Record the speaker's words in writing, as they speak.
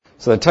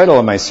So the title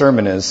of my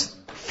sermon is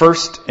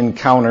First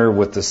Encounter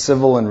with the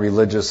Civil and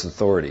Religious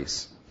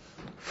Authorities.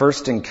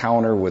 First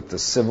encounter with the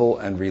civil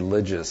and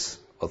religious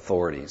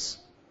authorities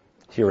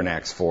here in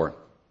Acts 4.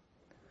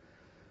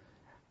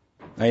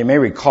 Now you may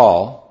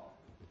recall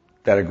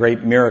that a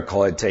great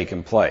miracle had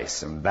taken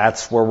place, and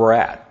that's where we're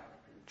at.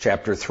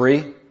 Chapter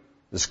 3,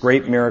 this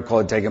great miracle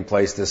had taken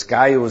place. This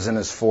guy who was in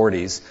his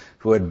 40s,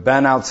 who had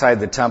been outside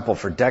the temple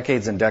for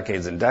decades and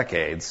decades and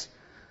decades,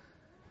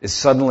 is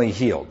suddenly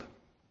healed.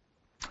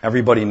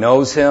 Everybody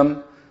knows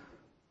him.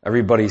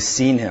 Everybody's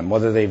seen him,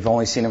 whether they've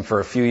only seen him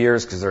for a few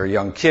years because they're a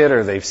young kid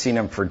or they've seen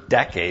him for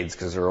decades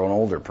because they're an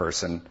older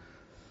person.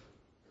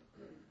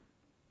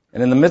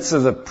 And in the midst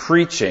of the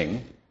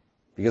preaching,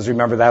 because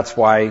remember that's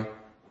why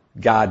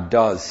God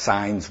does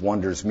signs,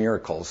 wonders,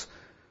 miracles.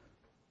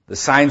 The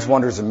signs,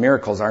 wonders, and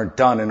miracles aren't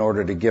done in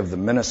order to give the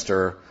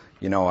minister,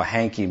 a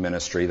hanky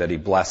ministry that he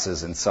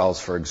blesses and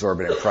sells for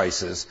exorbitant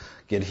prices,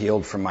 get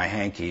healed from my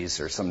hankies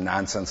or some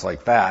nonsense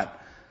like that.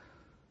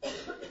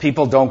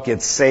 People don't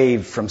get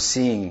saved from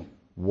seeing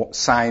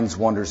signs,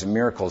 wonders, and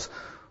miracles.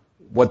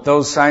 What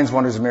those signs,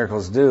 wonders, and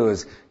miracles do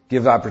is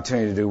give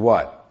opportunity to do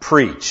what?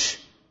 Preach,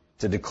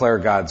 to declare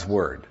God's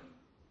word.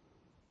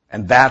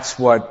 And that's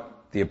what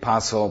the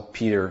Apostle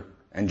Peter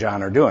and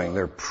John are doing.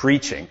 They're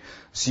preaching.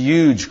 This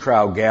huge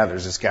crowd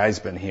gathers. This guy's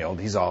been healed.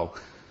 He's all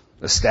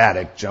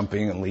ecstatic,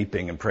 jumping and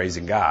leaping and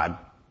praising God.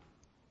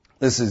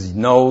 This is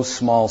no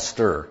small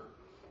stir.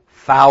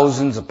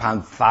 Thousands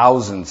upon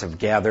thousands have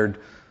gathered.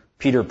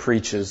 Peter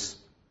preaches.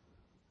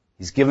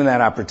 He's given that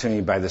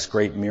opportunity by this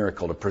great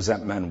miracle to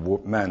present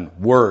men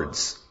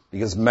words,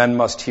 because men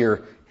must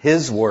hear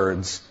his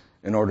words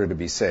in order to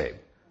be saved.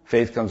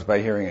 Faith comes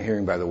by hearing, and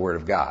hearing by the word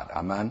of God.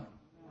 Amen?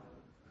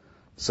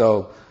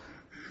 So,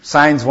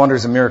 signs,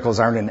 wonders, and miracles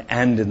aren't an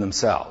end in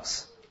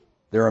themselves.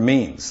 They're a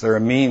means. They're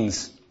a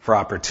means for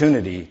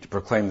opportunity to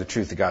proclaim the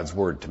truth of God's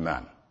word to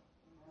men.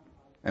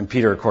 And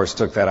Peter, of course,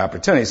 took that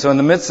opportunity. So in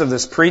the midst of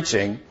this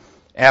preaching,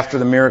 after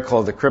the miracle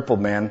of the crippled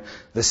man,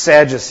 the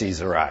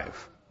Sadducees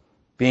arrive,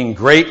 being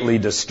greatly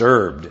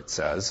disturbed, it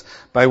says,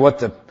 by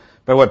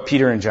what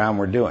Peter and John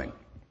were doing.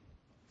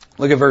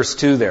 Look at verse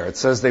 2 there. It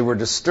says they were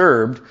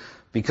disturbed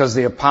because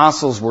the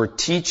apostles were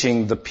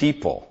teaching the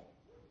people.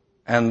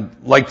 And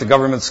like the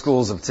government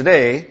schools of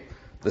today,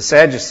 the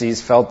Sadducees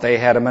felt they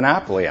had a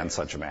monopoly on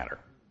such a matter.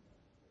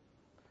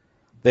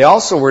 They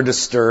also were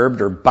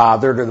disturbed or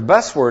bothered, or the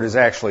best word is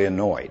actually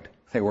annoyed.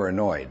 They were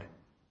annoyed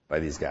by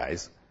these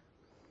guys,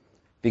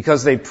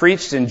 because they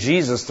preached in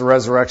Jesus the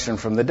resurrection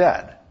from the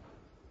dead.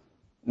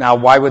 Now,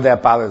 why would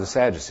that bother the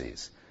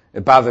Sadducees?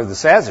 It bothered the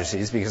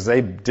Sadducees because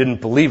they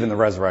didn't believe in the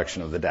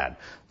resurrection of the dead.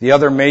 The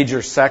other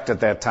major sect at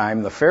that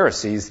time, the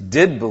Pharisees,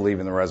 did believe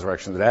in the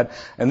resurrection of the dead,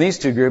 and these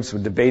two groups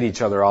would debate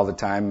each other all the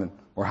time and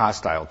were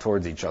hostile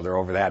towards each other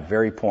over that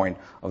very point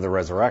of the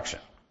resurrection.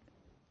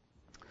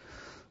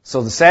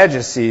 So the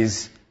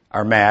Sadducees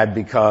are mad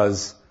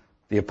because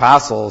the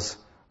apostles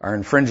are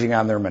infringing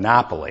on their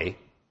monopoly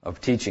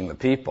of teaching the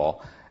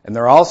people, and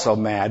they're also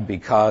mad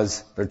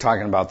because they're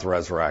talking about the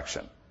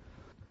resurrection.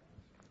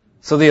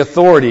 So the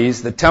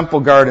authorities, the temple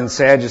guard and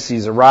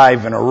Sadducees,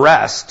 arrive and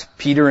arrest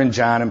Peter and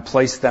John and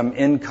place them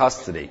in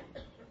custody.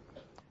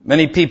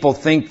 Many people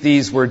think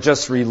these were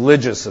just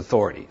religious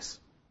authorities.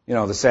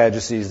 The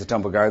Sadducees, the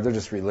temple guard, they're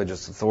just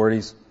religious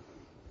authorities.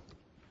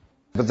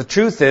 But the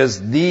truth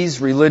is,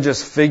 these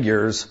religious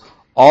figures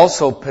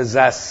also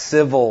possess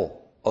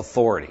civil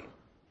authority.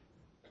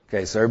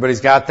 Okay, so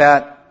everybody's got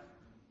that?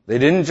 They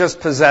didn't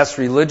just possess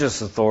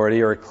religious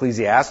authority or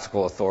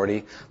ecclesiastical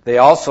authority. They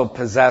also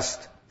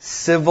possessed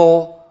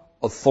civil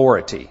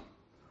authority.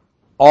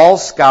 All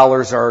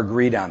scholars are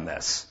agreed on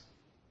this.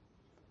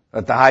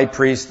 That the high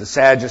priest, the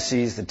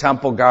Sadducees, the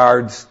temple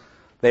guards,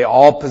 they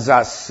all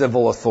possess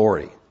civil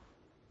authority.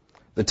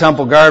 The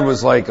temple guard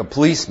was like a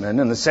policeman,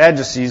 and the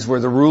Sadducees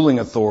were the ruling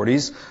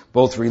authorities,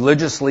 both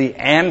religiously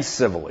and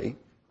civilly.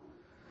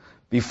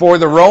 Before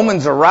the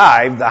Romans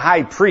arrived, the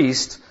high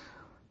priest,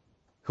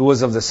 who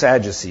was of the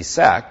Sadducee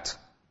sect,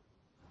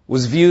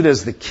 was viewed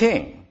as the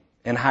king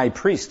and high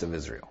priest of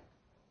Israel.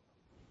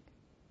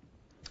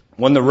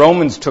 When the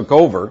Romans took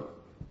over,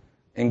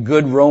 in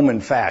good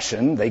Roman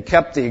fashion, they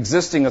kept the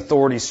existing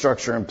authority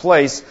structure in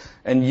place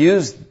and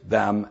used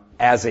them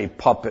as a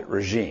puppet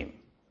regime.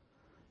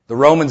 The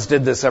Romans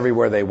did this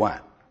everywhere they went.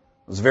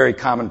 It was a very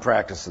common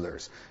practice of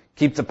theirs.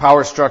 Keep the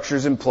power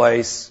structures in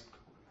place,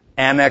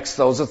 annex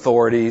those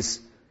authorities,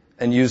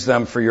 and use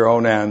them for your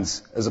own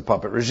ends as a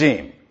puppet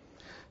regime.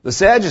 The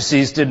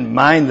Sadducees didn't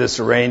mind this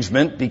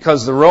arrangement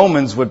because the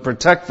Romans would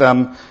protect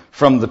them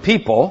from the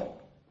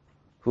people,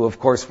 who of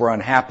course were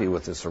unhappy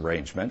with this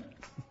arrangement.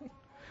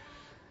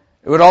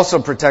 It would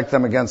also protect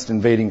them against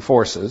invading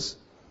forces.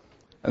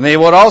 And they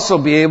would also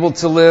be able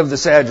to live, the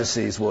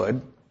Sadducees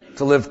would,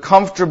 to live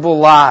comfortable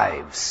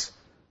lives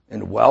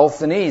in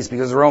wealth and ease,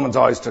 because the Romans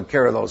always took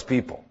care of those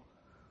people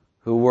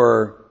who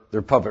were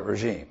their puppet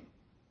regime.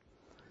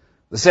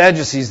 The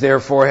Sadducees,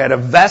 therefore, had a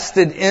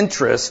vested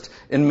interest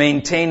in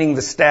maintaining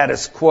the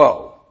status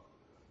quo.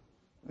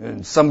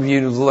 And some of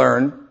you have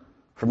learned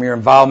from your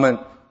involvement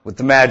with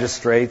the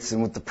magistrates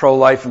and with the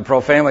pro-life and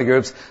pro-family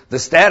groups, the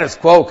status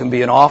quo can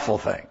be an awful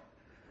thing.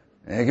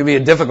 And it can be a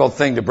difficult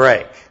thing to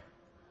break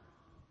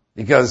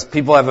because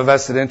people have a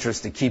vested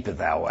interest to keep it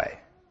that way.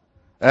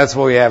 That's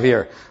what we have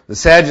here. The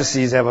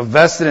Sadducees have a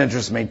vested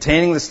interest in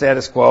maintaining the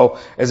status quo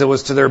as it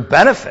was to their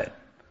benefit,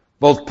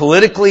 both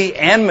politically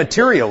and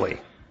materially.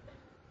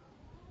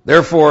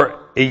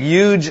 Therefore, a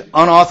huge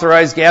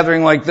unauthorized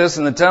gathering like this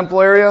in the temple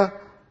area,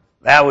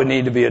 that would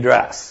need to be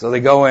addressed. So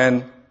they go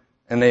in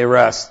and they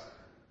arrest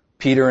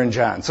Peter and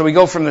John. So we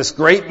go from this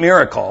great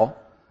miracle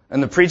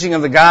and the preaching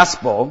of the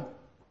gospel,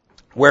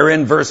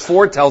 wherein verse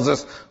 4 tells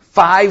us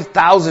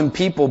 5,000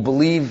 people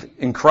believe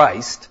in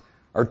Christ,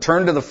 or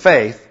turn to the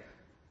faith,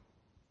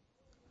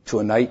 to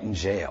a night in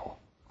jail.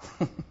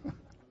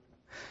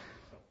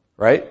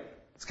 Right?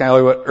 It's kind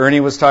of like what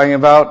Ernie was talking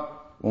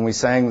about when we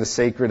sang The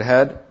Sacred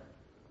Head.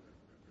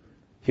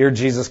 Here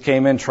Jesus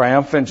came in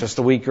triumphant just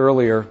a week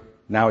earlier.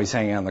 Now he's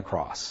hanging on the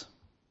cross.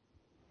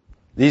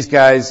 These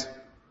guys,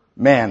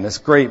 man, this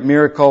great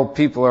miracle,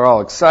 people are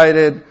all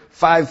excited.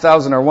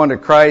 5,000 are won to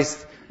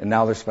Christ, and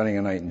now they're spending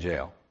a night in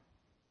jail.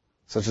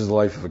 Such is the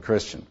life of a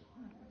Christian.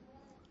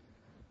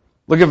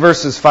 Look at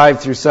verses 5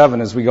 through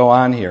 7 as we go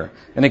on here.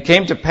 And it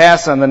came to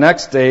pass on the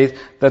next day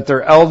that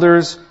their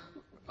elders,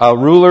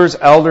 rulers,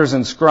 elders,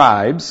 and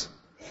scribes,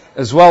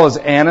 as well as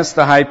Annas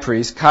the high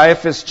priest,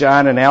 Caiaphas,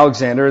 John, and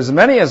Alexander, as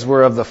many as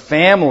were of the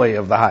family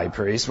of the high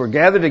priest, were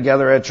gathered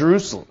together at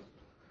Jerusalem.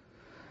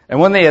 And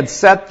when they had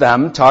set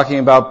them, talking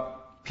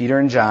about Peter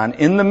and John,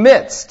 in the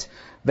midst,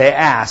 they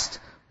asked,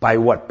 by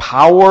what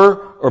power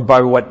or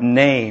by what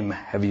name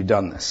have you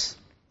done this?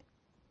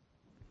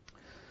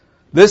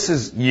 This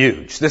is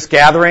huge. This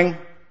gathering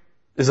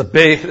is a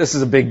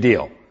big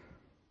deal.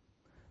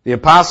 The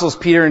apostles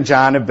Peter and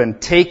John have been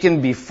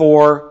taken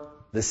before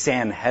the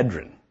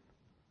Sanhedrin.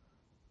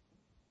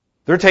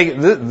 They're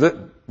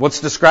taken, what's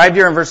described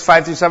here in verse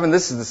 5 through 7,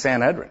 this is the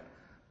Sanhedrin.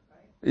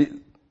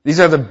 These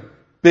are the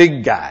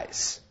big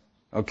guys.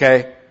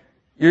 Okay?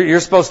 You're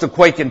supposed to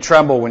quake and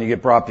tremble when you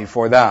get brought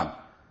before them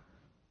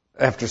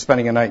after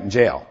spending a night in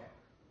jail.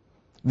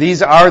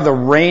 These are the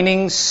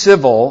reigning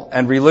civil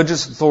and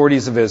religious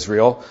authorities of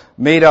Israel,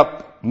 made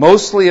up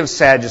mostly of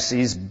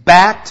Sadducees,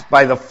 backed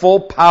by the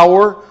full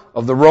power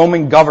of the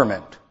Roman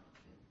government.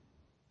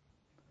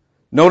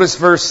 Notice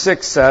verse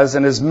 6 says,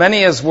 and as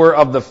many as were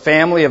of the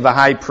family of the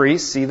high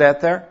priest, see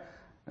that there?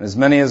 And as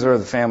many as were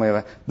of the family of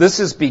the... This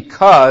is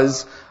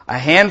because a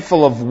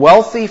handful of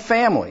wealthy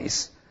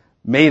families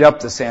made up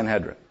the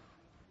Sanhedrin.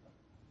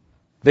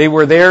 They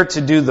were there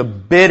to do the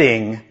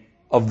bidding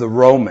of the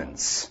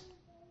Romans.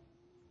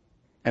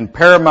 And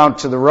paramount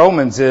to the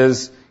Romans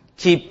is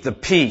keep the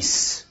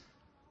peace,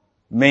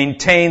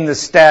 maintain the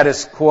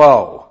status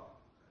quo.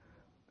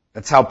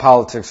 That's how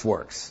politics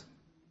works.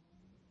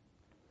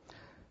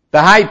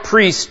 The high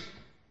priest,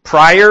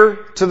 prior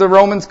to the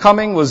Romans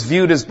coming, was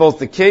viewed as both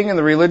the king and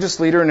the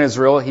religious leader in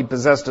Israel. He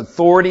possessed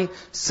authority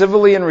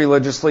civilly and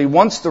religiously.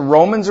 Once the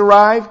Romans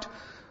arrived,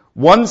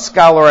 one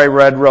scholar I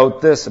read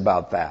wrote this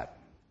about that.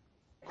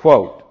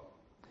 Quote,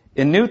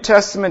 in New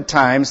Testament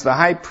times, the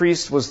high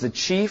priest was the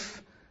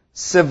chief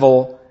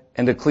civil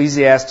and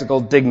ecclesiastical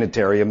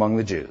dignitary among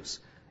the Jews.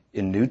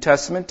 In New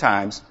Testament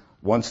times,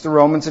 once the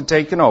Romans had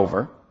taken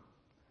over,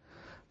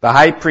 the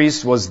high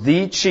priest was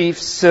the chief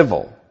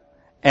civil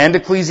and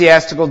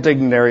ecclesiastical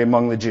dignitary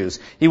among the Jews.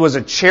 He was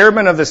a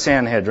chairman of the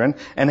Sanhedrin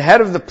and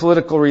head of the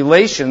political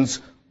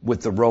relations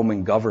with the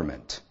Roman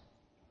government.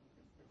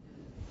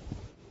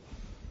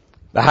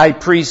 The high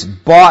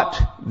priest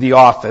bought the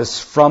office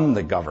from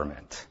the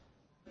government.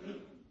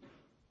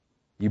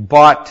 You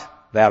bought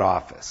that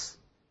office.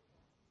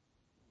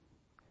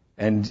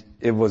 And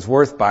it was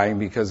worth buying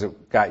because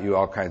it got you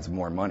all kinds of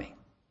more money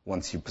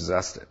once you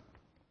possessed it.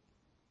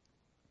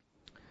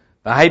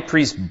 The high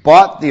priest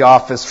bought the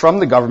office from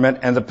the government,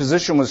 and the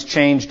position was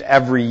changed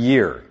every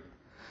year.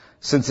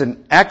 Since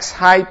an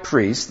ex-high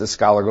priest, the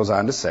scholar goes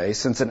on to say,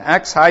 since an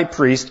ex-high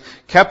priest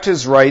kept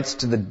his rights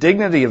to the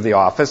dignity of the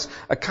office,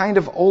 a kind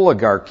of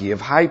oligarchy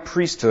of high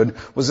priesthood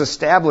was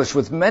established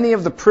with many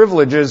of the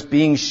privileges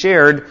being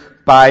shared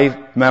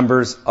by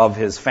members of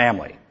his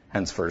family.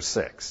 Hence verse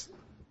 6.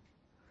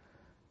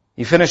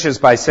 He finishes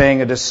by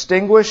saying, a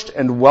distinguished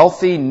and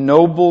wealthy,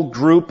 noble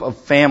group of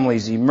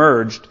families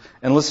emerged,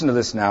 and listen to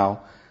this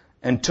now,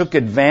 and took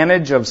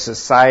advantage of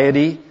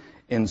society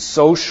in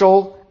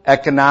social,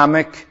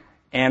 economic,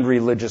 and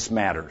religious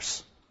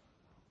matters,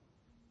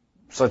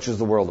 such as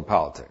the world of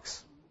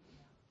politics.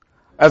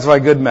 That's why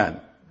good men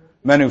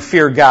who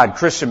fear God,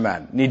 Christian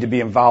men, need to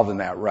be involved in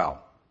that realm,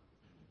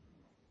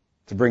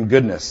 to bring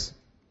goodness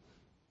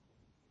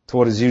to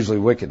what is usually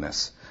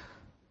wickedness.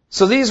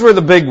 So these were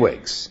the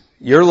bigwigs.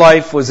 Your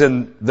life was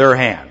in their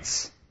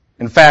hands.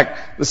 In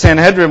fact, the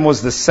Sanhedrin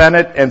was the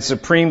Senate and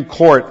Supreme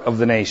Court of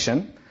the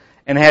nation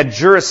and had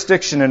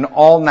jurisdiction in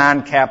all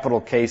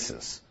non-capital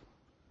cases.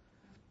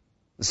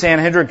 The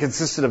Sanhedrin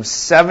consisted of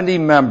 70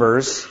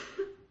 members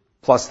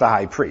plus the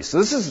high priest. So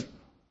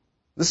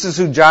this is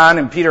who John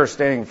and Peter are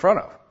standing in front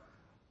of.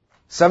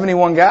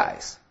 71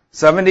 guys.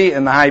 70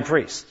 and the high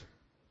priest.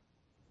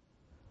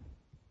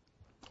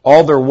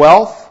 All their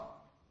wealth,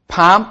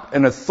 pomp,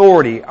 and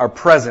authority are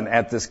present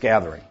at this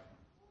gathering.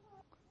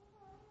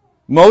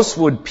 Most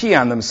would pee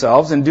on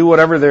themselves and do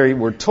whatever they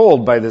were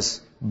told by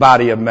this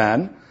body of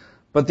men,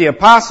 but the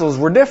apostles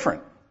were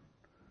different.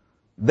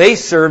 They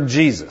served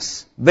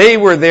Jesus. They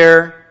were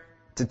there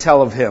to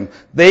tell of Him.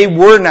 They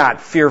were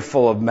not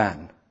fearful of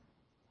men.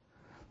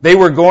 They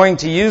were going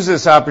to use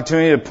this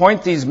opportunity to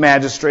point these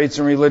magistrates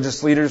and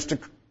religious leaders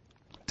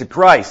to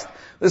Christ.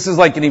 This is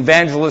like an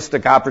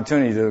evangelistic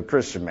opportunity to a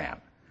Christian man.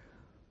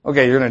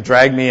 Okay, you're going to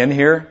drag me in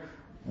here?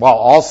 Well,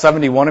 all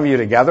 71 of you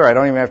together, I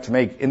don't even have to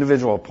make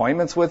individual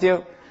appointments with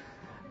you?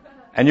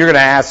 And you're going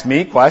to ask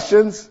me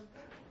questions?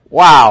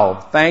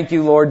 Wow, thank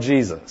you, Lord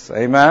Jesus.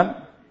 Amen?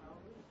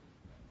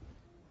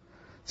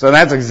 So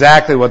that's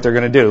exactly what they're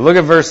going to do. Look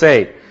at verse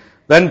 8.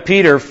 Then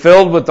Peter,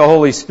 filled with the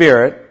Holy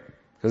Spirit,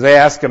 because they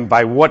ask him,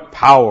 by what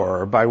power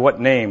or by what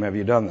name have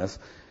you done this?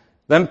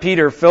 Then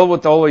Peter, filled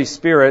with the Holy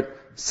Spirit,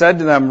 said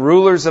to them,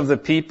 rulers of the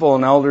people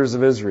and elders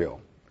of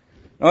Israel.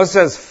 Notice it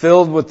says,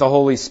 filled with the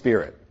Holy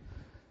Spirit.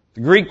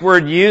 The Greek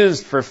word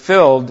used for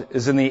filled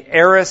is in the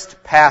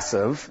aorist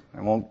passive.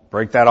 I won't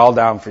break that all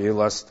down for you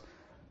lest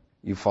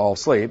you fall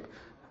asleep.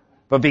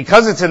 But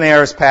because it's in the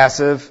aorist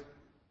passive,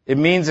 it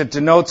means it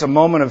denotes a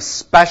moment of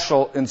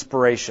special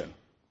inspiration.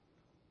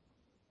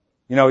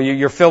 You know,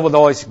 you're filled with the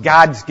Holy Spirit.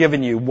 God's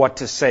given you what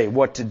to say,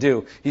 what to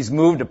do. He's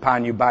moved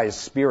upon you by His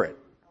Spirit.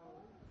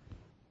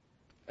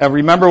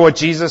 Remember what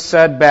Jesus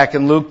said back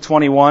in Luke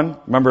 21?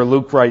 Remember,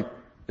 Luke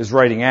is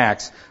writing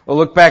Acts. Well,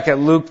 look back at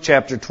Luke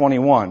chapter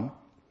 21,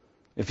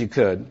 if you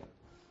could,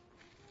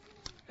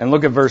 and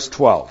look at verse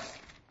 12.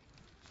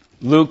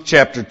 Luke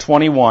chapter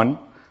 21,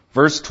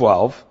 verse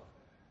 12.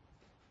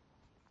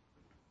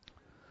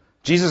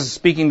 Jesus is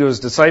speaking to His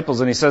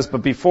disciples, and He says,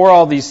 but before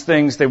all these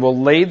things, they will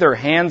lay their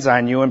hands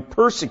on you and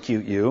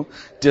persecute you,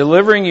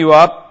 delivering you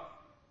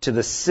up to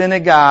the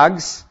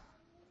synagogues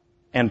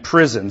and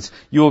prisons.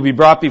 You will be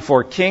brought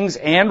before kings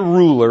and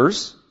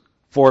rulers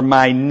for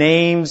my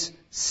name's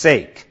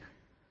sake.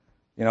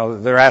 You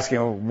know, they're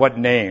asking, what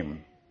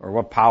name or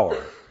what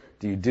power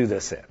do you do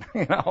this in?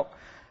 You know,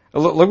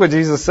 look what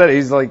Jesus said.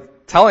 He's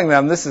like telling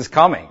them this is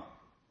coming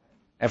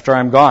after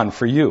I'm gone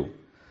for you.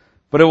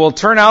 But it will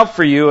turn out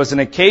for you as an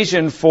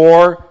occasion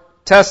for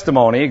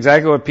testimony,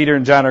 exactly what Peter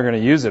and John are going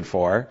to use it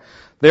for.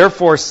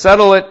 Therefore,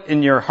 settle it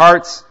in your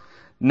hearts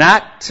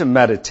not to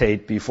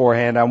meditate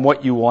beforehand on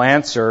what you will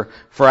answer,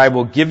 for I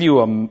will give you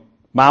a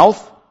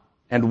mouth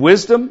and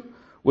wisdom,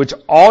 which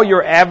all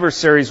your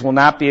adversaries will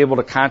not be able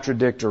to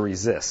contradict or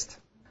resist.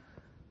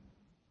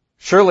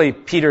 Surely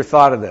Peter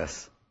thought of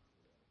this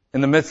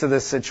in the midst of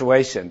this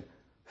situation,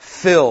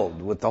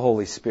 filled with the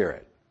Holy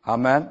Spirit.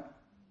 Amen?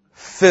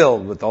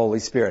 Filled with the Holy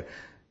Spirit.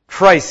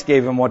 Christ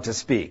gave him what to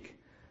speak.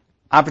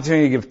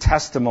 Opportunity to give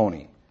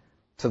testimony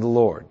to the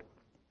Lord.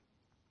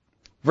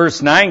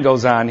 Verse 9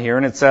 goes on here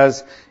and it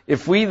says,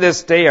 if we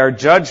this day are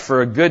judged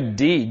for a good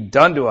deed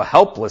done to a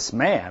helpless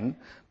man,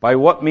 by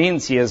what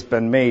means he has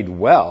been made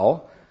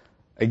well,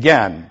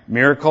 again,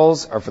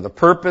 miracles are for the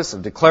purpose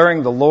of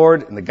declaring the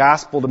Lord and the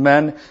gospel to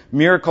men.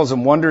 Miracles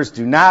and wonders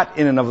do not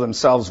in and of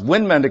themselves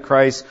win men to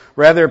Christ.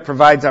 Rather, it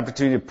provides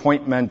opportunity to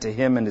point men to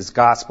Him and His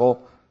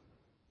gospel.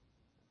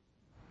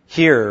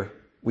 Here,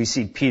 we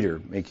see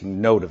Peter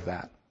making note of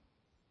that.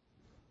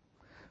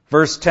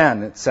 Verse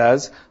 10, it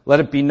says, let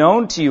it be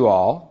known to you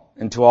all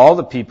and to all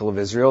the people of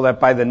Israel that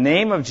by the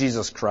name of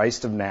Jesus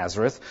Christ of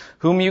Nazareth,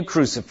 whom you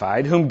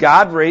crucified, whom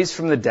God raised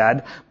from the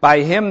dead,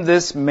 by Him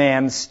this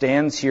man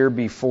stands here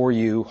before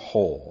you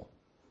whole.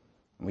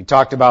 And we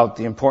talked about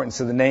the importance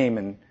of the name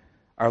in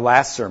our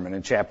last sermon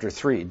in chapter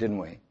 3, didn't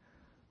we?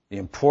 The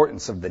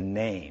importance of the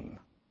name.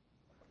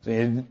 So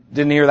you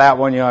didn't hear that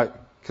one, you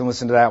can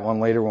listen to that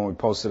one later when we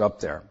post it up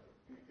there.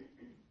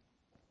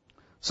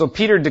 So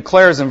Peter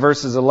declares in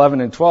verses 11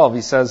 and 12,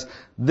 he says,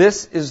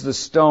 this is the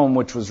stone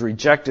which was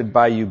rejected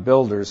by you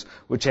builders,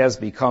 which has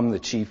become the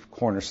chief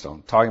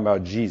cornerstone. Talking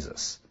about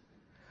Jesus.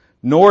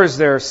 Nor is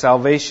there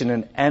salvation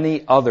in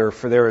any other,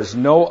 for there is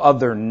no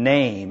other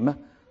name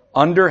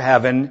under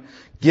heaven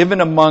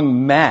given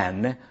among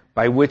men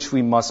by which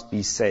we must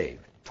be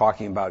saved.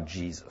 Talking about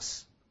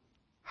Jesus.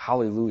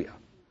 Hallelujah.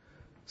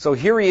 So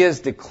here he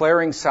is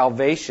declaring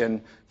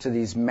salvation to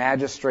these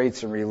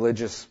magistrates and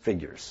religious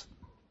figures.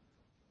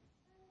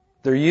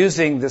 They're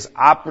using this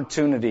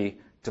opportunity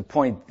to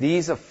point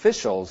these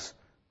officials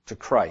to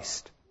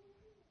Christ,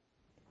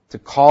 to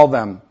call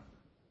them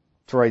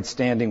to right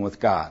standing with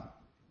God.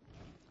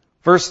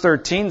 Verse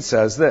 13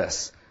 says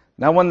this,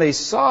 now when they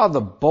saw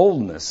the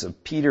boldness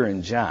of Peter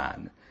and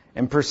John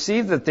and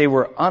perceived that they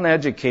were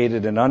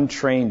uneducated and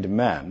untrained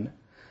men,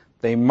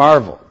 they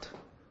marveled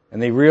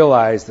and they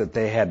realized that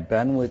they had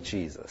been with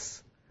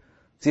Jesus.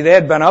 See, they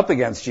had been up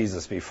against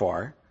Jesus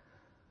before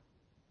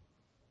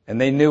and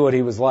they knew what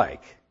He was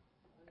like.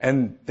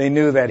 And they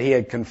knew that He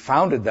had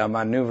confounded them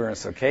on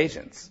numerous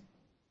occasions.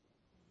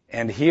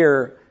 And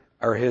here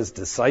are His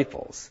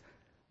disciples.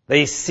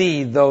 They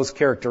see those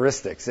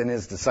characteristics in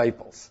His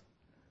disciples.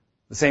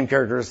 The same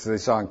characteristics they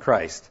saw in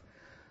Christ.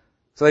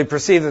 So they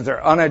perceive that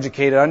they're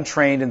uneducated,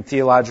 untrained in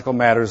theological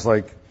matters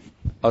like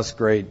us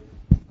great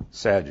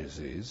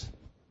Sadducees,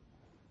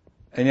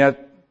 and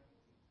yet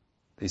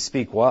they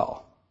speak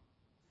well.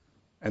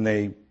 And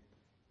they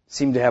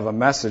seem to have a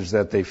message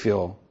that they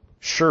feel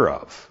sure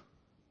of.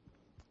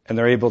 And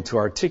they're able to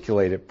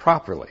articulate it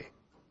properly.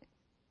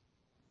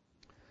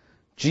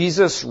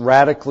 Jesus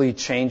radically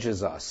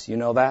changes us. You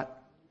know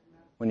that?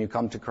 When you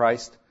come to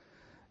Christ?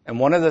 And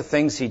one of the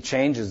things He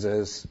changes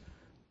is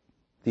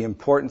the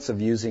importance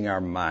of using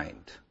our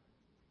mind.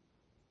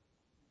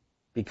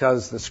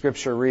 Because the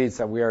Scripture reads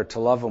that we are to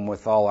love Him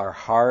with all our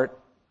heart,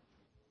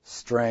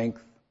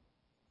 strength,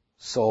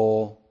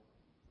 soul,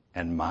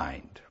 and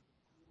mind.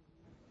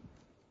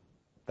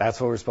 That's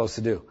what we're supposed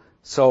to do.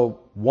 So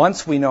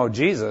once we know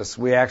Jesus,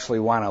 we actually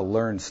want to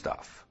learn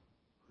stuff.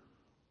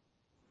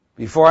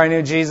 Before I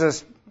knew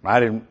Jesus, I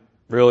didn't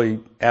really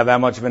have that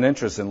much of an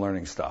interest in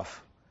learning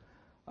stuff.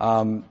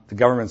 The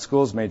government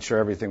schools made sure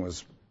everything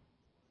was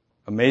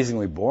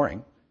amazingly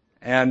boring.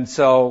 And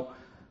so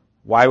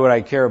why would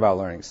I care about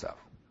learning stuff?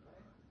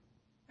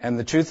 And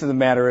the truth of the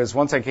matter is,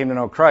 once I came to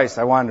know Christ,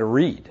 I wanted to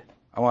read.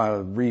 I wanted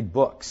to read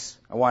books.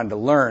 I wanted to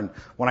learn.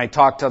 When I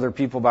talked to other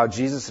people about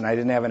Jesus and I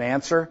didn't have an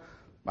answer,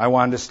 I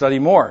wanted to study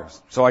more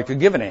so I could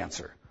give an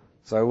answer.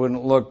 So I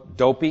wouldn't look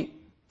dopey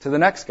to the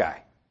next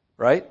guy,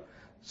 right?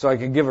 So I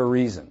could give a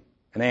reason,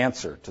 an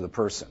answer to the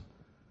person.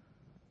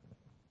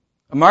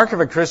 A mark of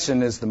a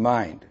Christian is the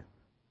mind.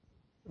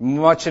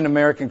 Much in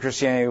American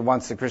Christianity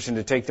wants the Christian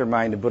to take their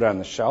mind and put it on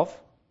the shelf.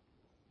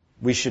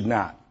 We should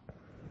not.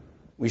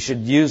 We should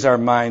use our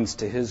minds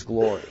to His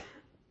glory,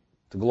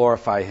 to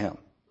glorify Him.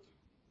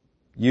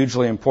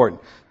 Hugely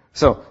important.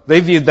 So they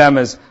viewed them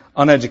as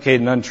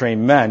uneducated and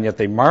untrained men, yet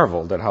they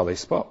marveled at how they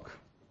spoke.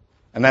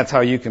 And that's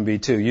how you can be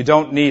too. You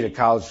don't need a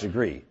college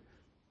degree.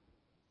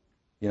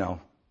 You know,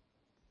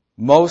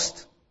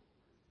 most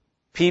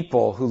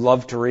people who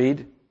love to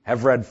read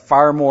have read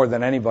far more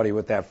than anybody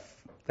with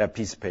that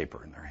piece of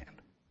paper in their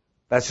hand.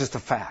 That's just a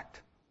fact.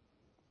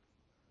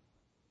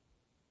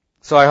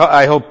 So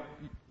I hope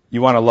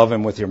you want to love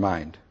Him with your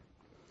mind.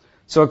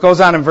 So it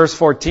goes on in verse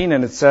 14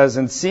 and it says,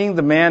 and seeing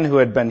the man who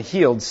had been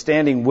healed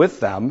standing with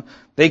them,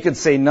 they could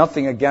say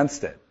nothing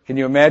against it. Can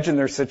you imagine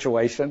their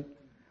situation?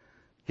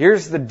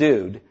 Here's the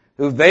dude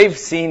who they've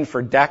seen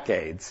for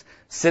decades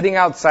sitting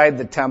outside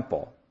the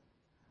temple.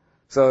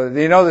 So,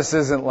 you know, this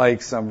isn't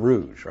like some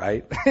rouge,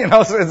 right? You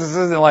know, this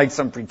isn't like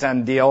some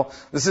pretend deal.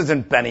 This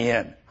isn't Benny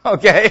Hinn,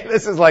 okay?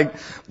 This is like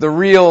the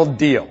real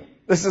deal.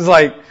 This is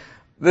like,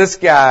 this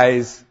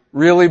guy's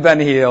really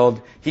been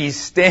healed. He's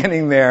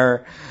standing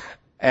there,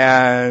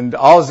 and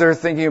all they're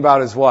thinking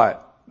about is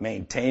what?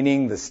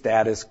 Maintaining the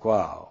status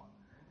quo.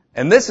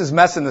 And this is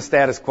messing the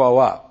status quo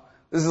up.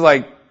 This is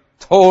like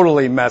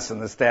totally messing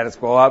the status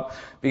quo up,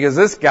 because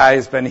this guy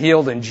has been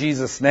healed in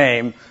Jesus'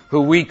 name,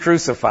 who we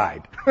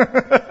crucified.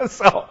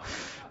 So,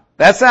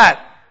 this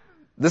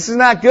is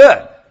not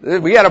good.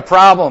 We got a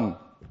problem,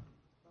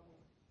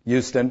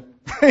 Houston.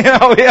 You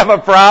know, we have a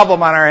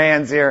problem on our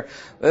hands here.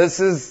 This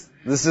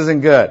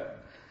isn't good.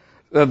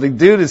 The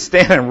dude is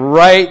standing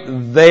right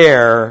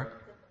there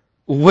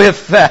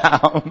with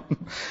them.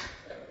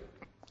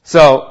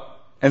 So,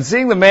 and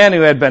seeing the man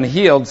who had been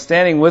healed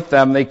standing with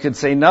them, they could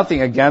say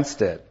nothing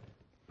against it.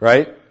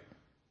 Right?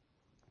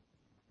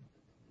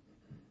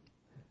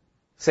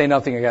 Say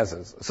nothing against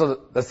it. So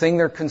the thing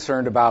they're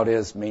concerned about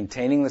is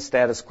maintaining the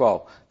status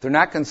quo. They're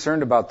not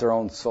concerned about their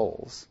own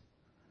souls.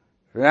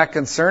 They're not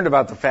concerned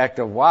about the fact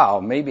of, wow,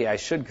 maybe I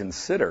should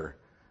consider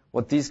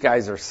what these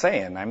guys are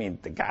saying. I mean,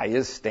 the guy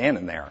is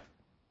standing there.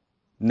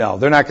 No,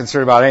 they're not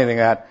concerned about anything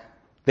like that.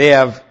 They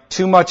have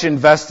too much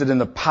invested in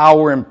the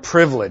power and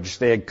privilege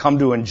they had come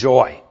to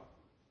enjoy.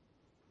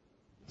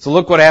 So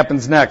look what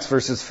happens next,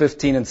 verses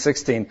 15 and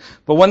 16.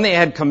 But when they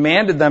had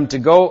commanded them to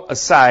go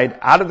aside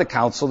out of the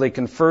council, they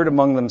conferred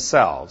among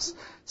themselves,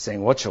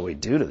 saying, what shall we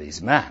do to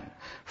these men?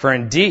 For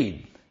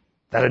indeed,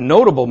 that a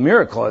notable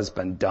miracle has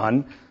been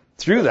done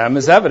through them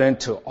is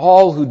evident to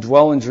all who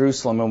dwell in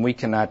Jerusalem, and we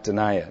cannot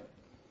deny it.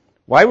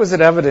 Why was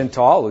it evident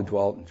to all who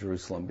dwelt in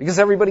Jerusalem? Because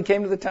everybody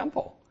came to the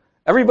temple.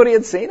 Everybody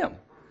had seen Him.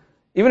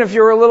 Even if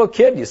you were a little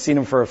kid, you've seen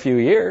Him for a few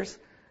years.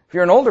 If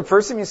you're an older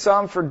person, you saw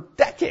Him for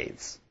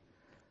decades.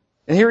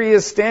 And here He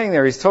is standing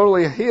there. He's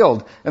totally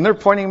healed. And they're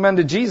pointing men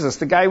to Jesus,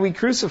 the guy we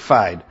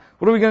crucified.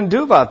 What are we going to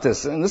do about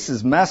this? And this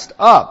is messed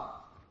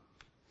up.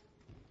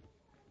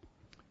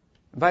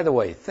 And by the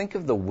way, think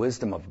of the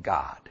wisdom of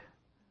God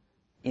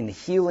in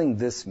healing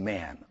this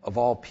man of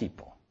all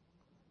people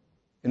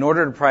in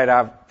order to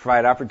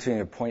provide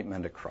opportunity to point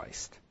men to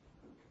Christ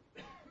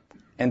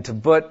and to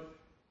put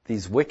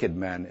these wicked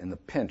men in the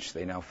pinch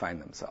they now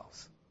find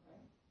themselves.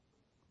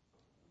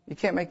 You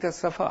can't make that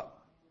stuff up.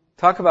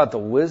 Talk about the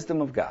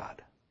wisdom of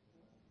God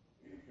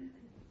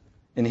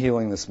in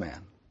healing this man.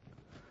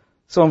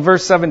 So in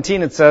verse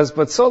 17 it says,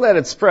 but so that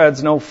it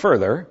spreads no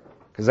further,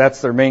 because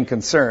that's their main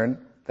concern,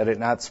 that it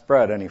not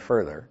spread any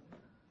further.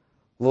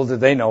 Little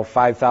did they know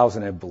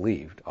 5,000 had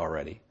believed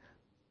already.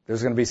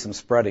 There's going to be some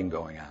spreading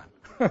going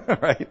on,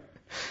 right?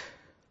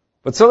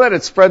 But so that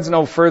it spreads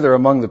no further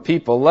among the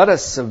people, let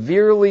us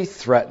severely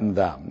threaten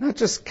them. Not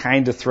just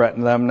kind of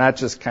threaten them, not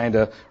just kind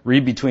of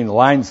read between the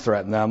lines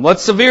threaten them.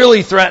 Let's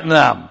severely threaten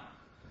them.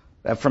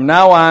 That from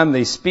now on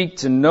they speak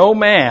to no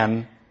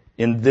man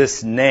in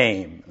this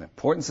name. The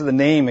importance of the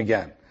name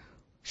again.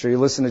 I'm sure you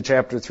listen to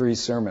chapter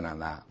 3's sermon on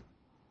that.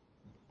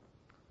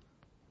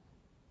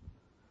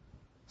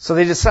 So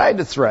they decide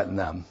to threaten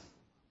them.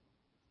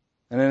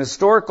 And an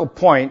historical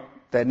point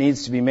that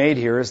needs to be made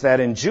here is that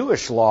in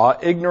Jewish law,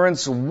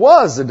 ignorance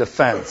was a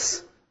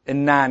defense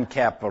in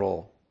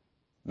non-capital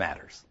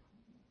matters.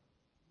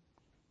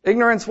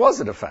 Ignorance was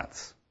a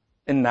defense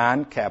in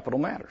non-capital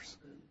matters.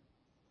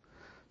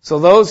 So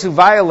those who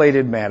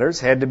violated matters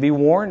had to be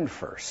warned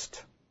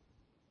first.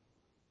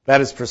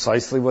 That is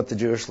precisely what the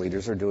Jewish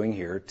leaders are doing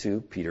here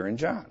to Peter and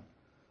John.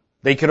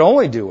 They could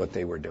only do what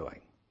they were doing,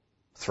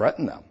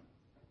 threaten them.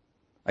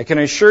 I can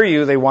assure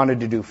you they wanted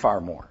to do far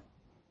more.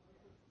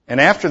 And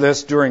after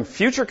this, during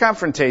future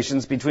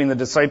confrontations between the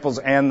disciples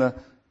and the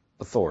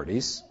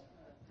authorities,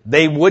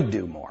 they would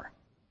do more.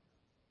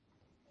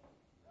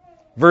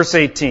 Verse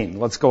 18,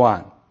 let's go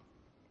on.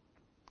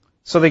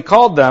 So they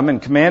called them and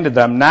commanded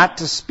them not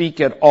to speak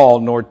at all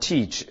nor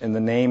teach in the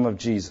name of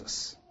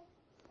Jesus.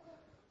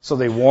 So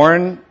they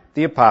warned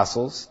the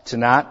apostles to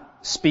not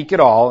speak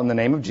at all in the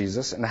name of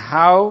Jesus. And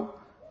how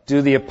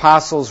do the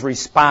apostles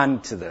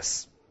respond to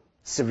this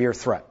severe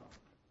threat?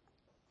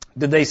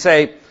 Did they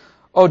say,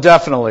 "Oh,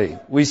 definitely,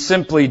 we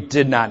simply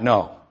did not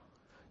know.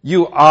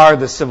 You are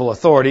the civil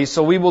authority,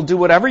 so we will do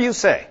whatever you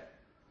say"?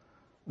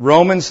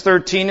 Romans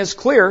 13 is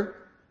clear.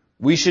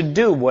 We should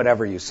do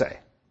whatever you say.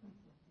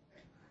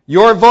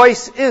 Your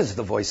voice is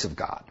the voice of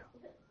God.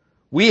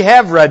 We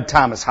have read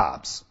Thomas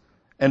Hobbes,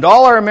 and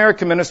all our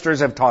American ministers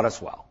have taught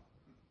us well.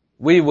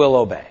 We will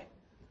obey.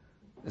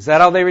 Is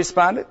that how they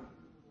responded?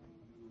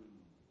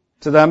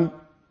 To them,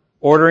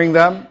 ordering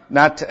them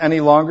not to any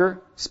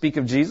longer speak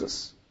of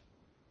Jesus?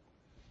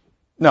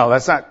 No,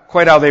 that's not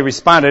quite how they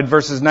responded.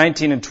 Verses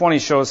 19 and 20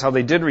 show us how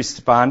they did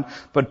respond.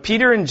 But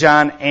Peter and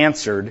John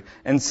answered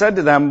and said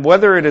to them,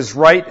 "Whether it is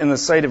right in the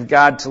sight of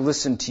God to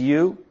listen to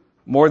you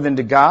more than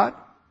to God,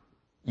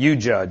 you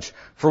judge.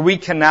 For we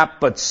cannot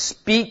but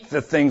speak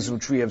the things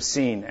which we have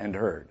seen and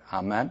heard."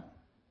 Amen.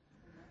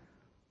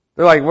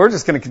 They're like, we're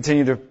just going to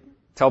continue to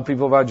tell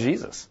people about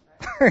Jesus.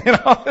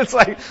 It's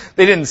like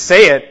they didn't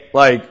say it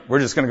like, we're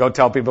just going to go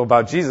tell people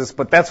about Jesus,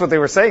 but that's what they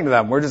were saying to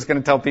them. We're just going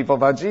to tell people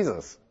about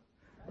Jesus.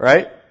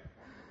 Right?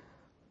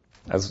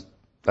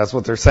 That's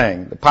what they're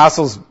saying. The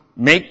apostles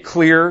make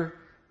clear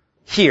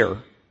here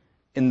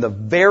in the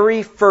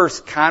very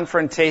first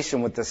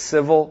confrontation with the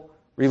civil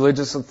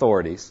religious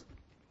authorities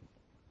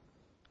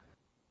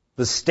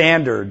the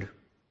standard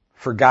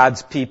for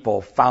God's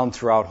people found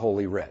throughout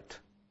Holy Writ.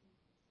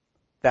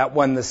 That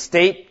when the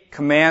state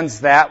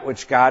commands that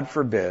which God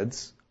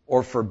forbids,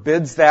 or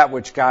forbids that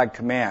which God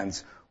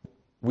commands,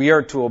 we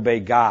are to obey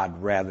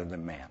God rather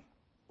than man.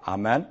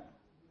 Amen?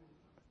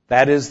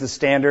 That is the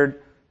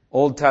standard,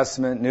 Old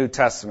Testament, New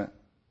Testament.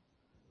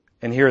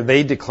 And here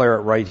they declare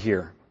it right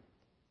here.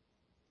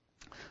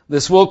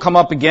 This will come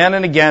up again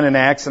and again in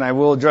Acts, and I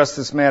will address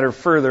this matter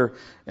further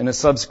in a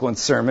subsequent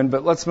sermon,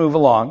 but let's move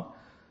along.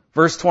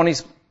 Verse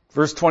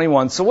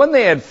 21, so when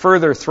they had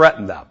further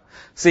threatened them,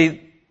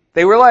 see,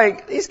 they were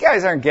like, these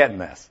guys aren't getting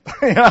this.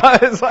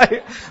 It's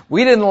like,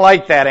 we didn't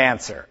like that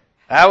answer.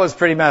 That was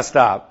pretty messed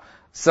up.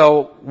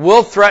 So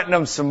we'll threaten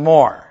them some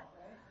more.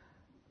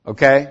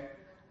 Okay?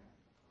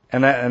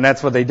 And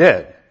that's what they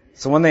did.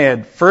 So when they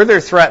had further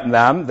threatened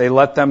them, they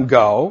let them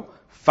go,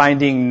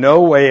 finding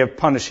no way of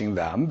punishing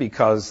them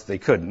because they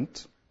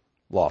couldn't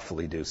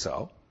lawfully do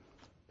so.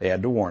 They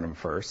had to warn them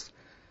first.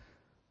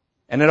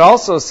 And it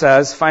also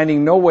says,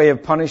 finding no way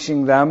of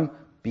punishing them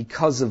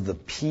because of the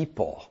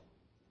people,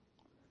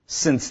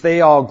 since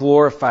they all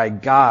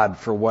glorified God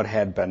for what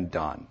had been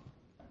done.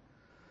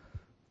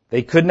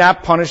 They could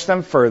not punish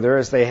them further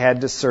as they had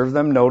to serve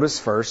them notice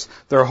first.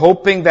 They're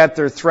hoping that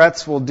their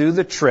threats will do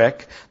the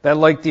trick, that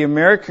like the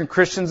American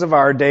Christians of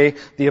our day,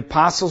 the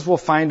apostles will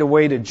find a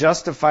way to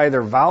justify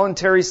their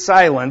voluntary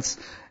silence,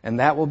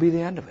 and that will be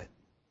the end of it.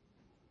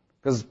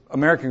 Because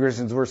American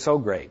Christians, we're so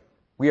great.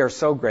 We are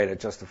so great at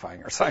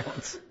justifying our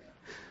silence.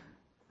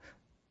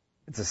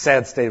 It's a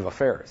sad state of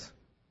affairs.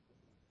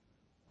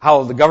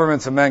 How the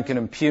governments of men can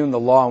impugn the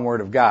law and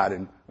word of God,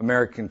 and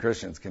American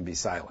Christians can be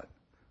silent.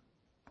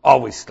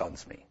 Always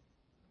stuns me.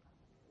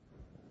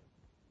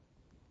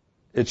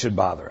 It should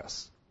bother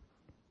us.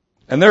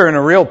 And they're in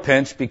a real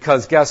pinch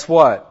because guess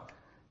what?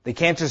 They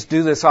can't just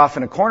do this off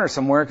in a corner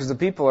somewhere because the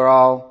people are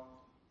all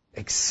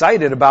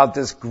excited about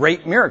this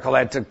great miracle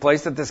that took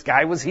place, that this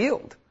guy was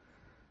healed.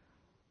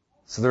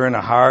 So they're in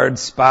a hard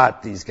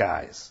spot, these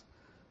guys.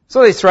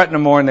 So they threaten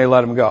him more and they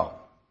let him go.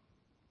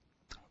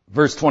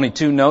 Verse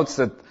 22 notes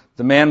that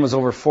the man was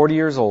over 40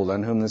 years old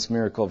on whom this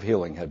miracle of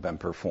healing had been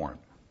performed.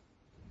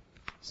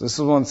 So this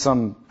was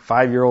some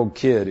 5-year-old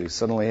kid who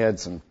suddenly had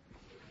some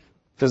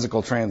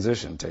physical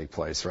transition take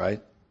place, right?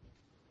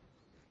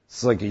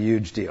 It's like a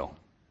huge deal.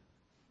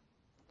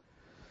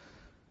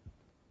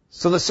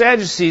 So the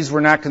Sadducees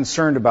were not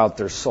concerned about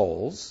their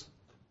souls.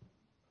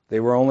 They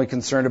were only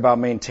concerned about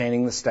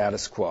maintaining the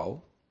status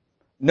quo.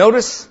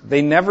 Notice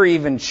they never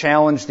even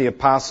challenged the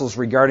apostles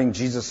regarding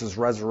Jesus'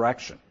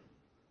 resurrection.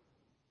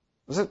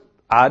 Was it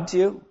odd to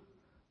you?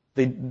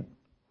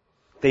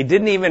 They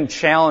didn't even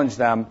challenge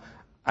them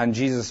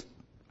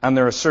on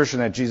their assertion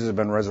that Jesus had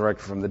been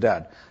resurrected from the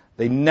dead.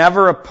 They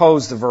never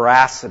opposed the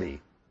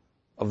veracity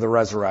of the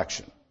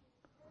resurrection.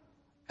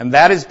 And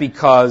that is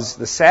because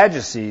the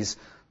Sadducees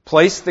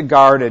placed the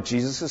guard at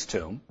Jesus'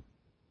 tomb.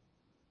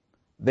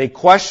 They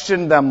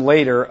questioned them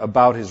later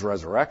about his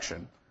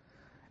resurrection.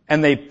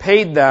 And they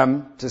paid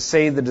them to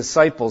say the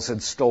disciples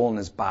had stolen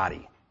his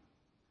body.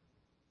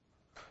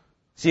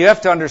 So you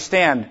have to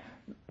understand,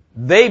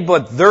 they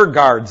put their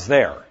guards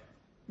there,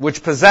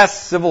 which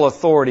possessed civil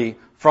authority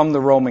from the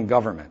Roman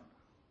government.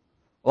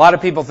 A lot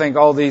of people think,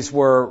 these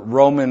were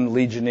Roman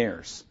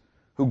legionnaires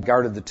who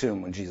guarded the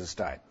tomb when Jesus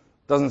died.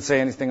 Doesn't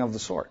say anything of the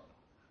sort.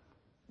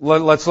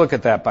 Let's look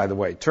at that, by the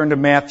way. Turn to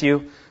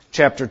Matthew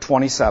chapter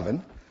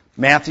 27.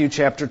 Matthew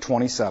chapter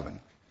 27.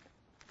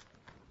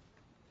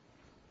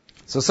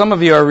 So some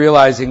of you are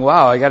realizing,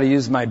 wow, I got to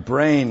use my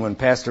brain when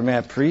Pastor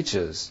Matt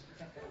preaches.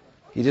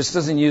 He just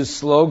doesn't use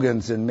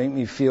slogans and make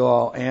me feel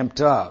all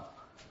amped up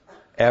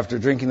after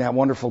drinking that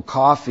wonderful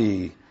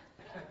coffee,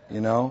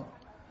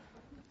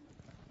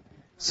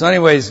 So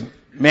anyways,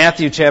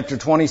 Matthew chapter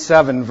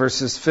 27,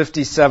 verses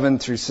 57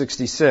 through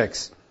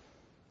 66.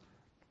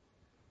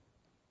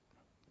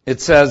 It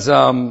says,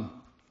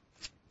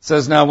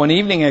 now when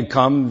evening had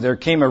come, there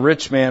came a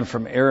rich man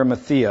from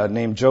Arimathea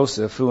named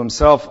Joseph, who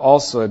himself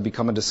also had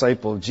become a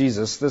disciple of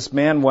Jesus. This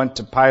man went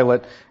to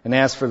Pilate and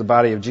asked for the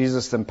body of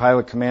Jesus. Then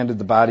Pilate commanded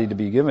the body to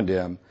be given to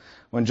him.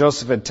 When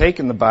Joseph had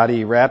taken the body,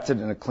 he wrapped it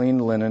in a clean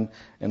linen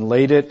and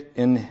laid it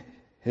in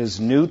his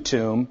new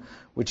tomb,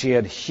 which he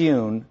had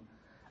hewn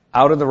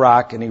out of the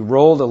rock, and he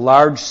rolled a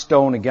large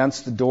stone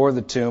against the door of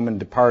the tomb and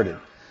departed.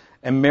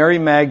 And Mary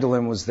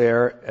Magdalene was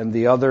there, and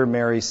the other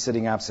Mary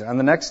sitting opposite. On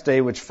the next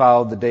day, which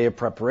followed the day of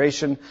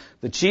preparation,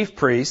 the chief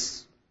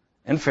priests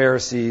and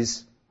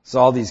Pharisees, so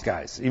all these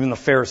guys, even the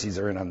Pharisees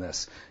are in on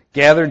this,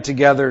 gathered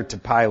together to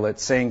Pilate,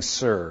 saying,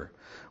 Sir,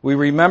 we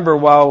remember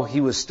while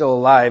he was still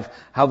alive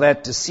how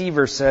that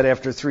deceiver said,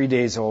 after 3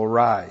 days he will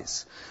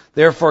rise.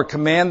 Therefore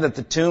command that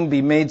the tomb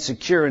be made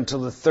secure until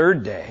the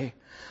third day,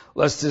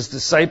 lest his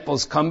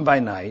disciples come by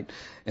night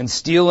and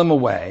steal him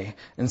away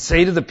and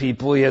say to the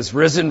people, he has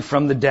risen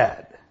from the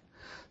dead.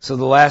 So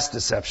the last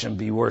deception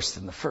be worse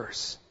than the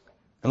first.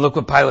 And look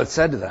what Pilate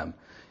said to them.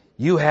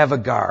 You have a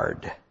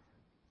guard.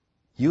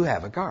 You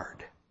have a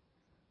guard.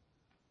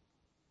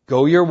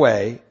 Go your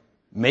way.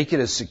 Make it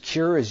as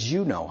secure as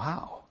you know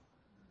how.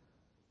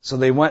 So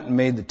they went and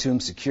made the tomb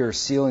secure,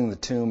 sealing the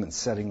tomb and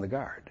setting the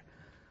guard.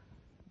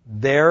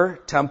 Their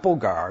temple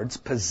guards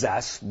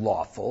possess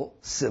lawful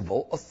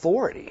civil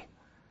authority.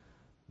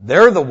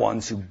 They're the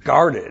ones who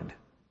guarded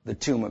the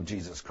tomb of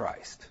Jesus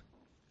Christ.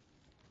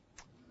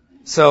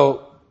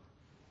 So,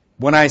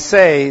 when I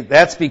say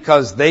that's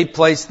because they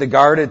placed the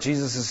guard at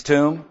Jesus'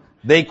 tomb,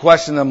 they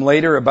questioned them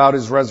later about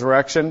his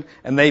resurrection,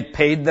 and they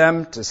paid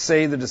them to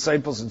say the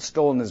disciples had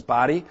stolen his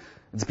body,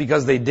 it's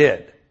because they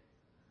did.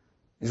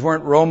 These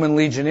weren't Roman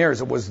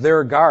legionnaires. It was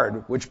their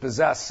guard which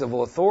possessed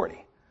civil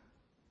authority.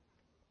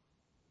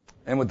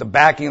 And with the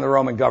backing of the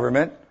Roman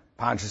government,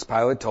 Pontius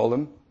Pilate told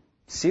him,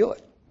 seal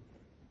it.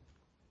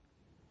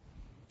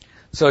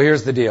 So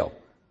here's the deal.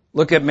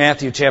 Look at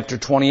Matthew chapter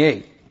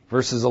 28,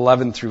 verses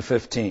 11 through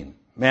 15.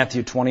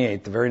 Matthew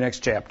 28, the very next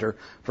chapter,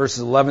 verses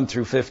 11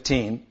 through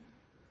 15.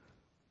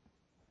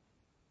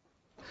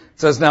 It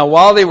says, Now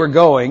while they were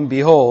going,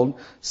 behold,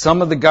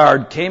 some of the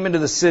guard came into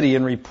the city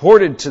and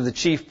reported to the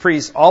chief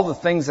priests all the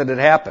things that had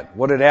happened.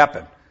 What had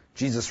happened?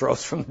 Jesus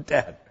rose from the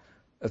dead.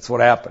 That's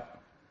what happened.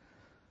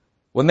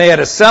 When they had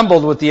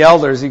assembled with the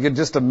elders, you could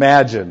just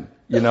imagine,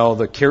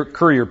 the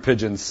courier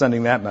pigeons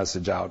sending that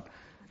message out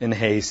in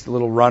haste.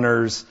 Little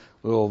runners,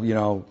 little,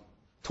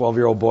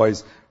 12-year-old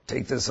boys,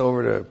 take this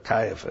over to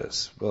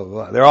Caiaphas. Blah, blah,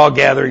 blah. They're all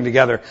gathering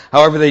together.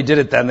 However they did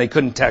it then, they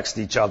couldn't text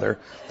each other.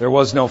 There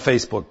was no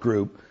Facebook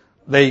group.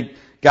 They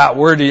got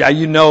word,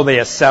 they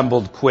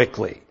assembled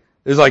quickly.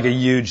 It was like a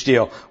huge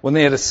deal. When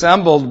they had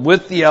assembled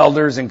with the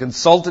elders and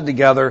consulted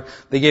together,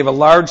 they gave a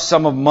large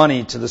sum of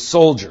money to the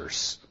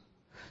soldiers,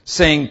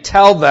 saying,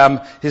 Tell them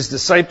his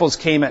disciples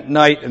came at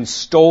night and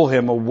stole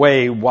him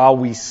away while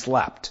we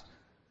slept.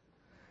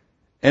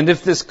 And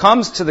if this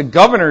comes to the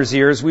governor's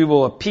ears, we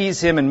will appease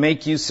him and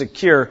make you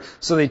secure.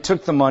 So they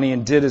took the money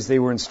and did as they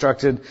were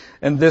instructed.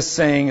 And this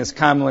saying is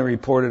commonly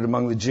reported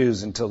among the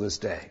Jews until this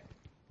day.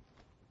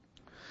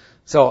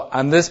 So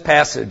on this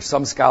passage,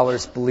 some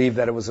scholars believe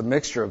that it was a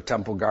mixture of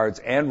temple guards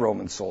and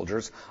Roman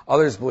soldiers.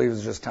 Others believe it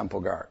was just temple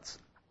guards.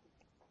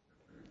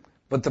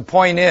 But the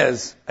point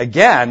is,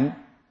 again,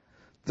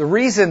 the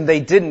reason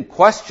they didn't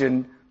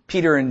question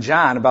Peter and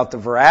John about the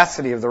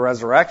veracity of the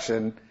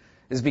resurrection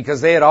is because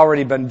they had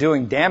already been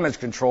doing damage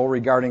control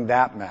regarding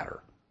that matter.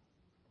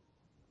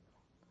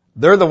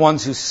 They're the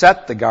ones who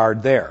set the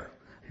guard there.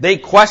 They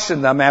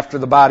questioned them after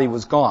the body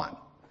was gone.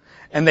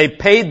 And they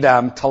paid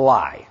them to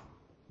lie.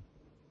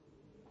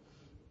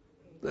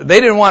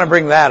 They didn't want to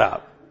bring that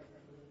up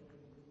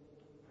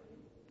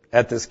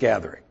at this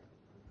gathering.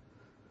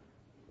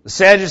 The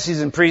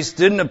Sadducees and priests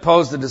didn't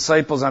oppose the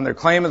disciples on their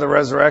claim of the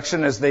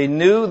resurrection, as they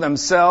knew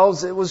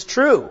themselves it was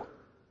true.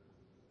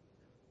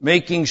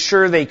 Making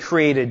sure they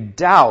created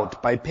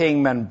doubt by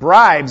paying men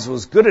bribes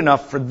was good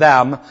enough for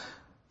them,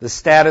 the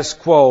status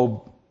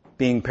quo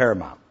being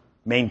paramount.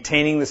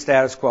 Maintaining the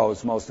status quo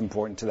is most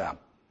important to them.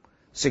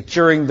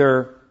 Securing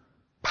their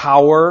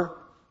power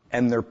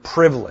and their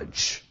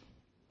privilege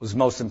was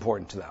most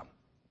important to them.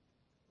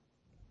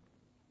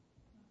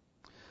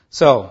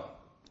 So,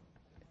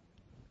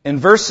 in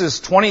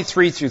verses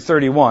 23 through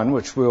 31,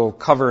 which we'll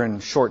cover in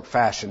short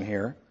fashion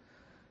here,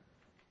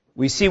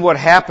 we see what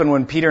happened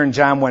when Peter and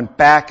John went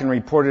back and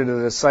reported to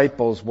the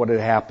disciples what had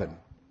happened.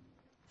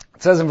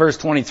 It says in verse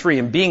 23,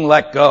 and being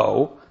let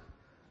go,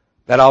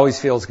 that always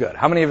feels good.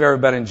 How many of you have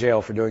ever been in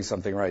jail for doing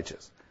something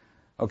righteous?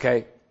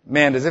 Okay?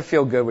 Man, does it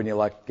feel good when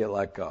you get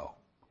let go?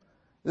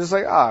 It's just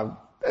like, oh,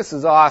 this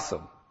is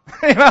awesome.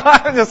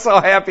 I'm just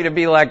so happy to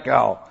be let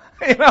go.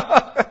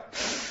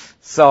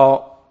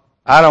 So,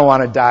 I don't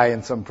want to die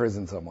in some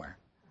prison somewhere.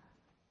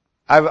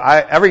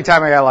 Every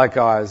time I got let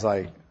go, I was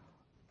like,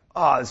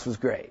 oh, this was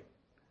great.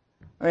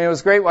 I mean, it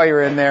was great while you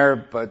were in there,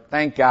 but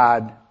thank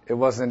God it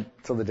wasn't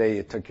till the day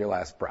you took your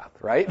last breath,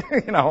 right?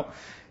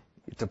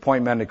 To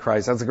point men to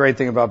Christ. That's the great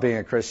thing about being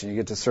a Christian. You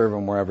get to serve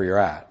Him wherever you're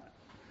at.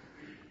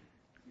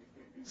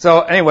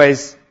 So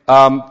anyways,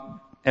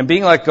 and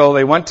being let go,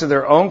 they went to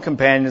their own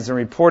companions and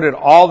reported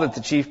all that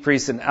the chief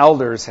priests and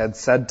elders had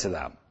said to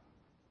them.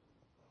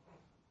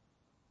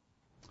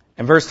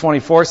 And verse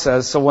 24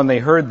 says, so when they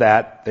heard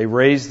that, they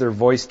raised their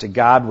voice to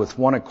God with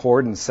one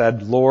accord and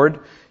said,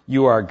 Lord,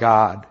 you are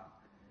God,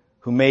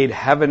 who made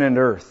heaven and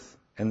earth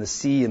and the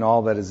sea and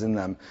all that is in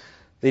them.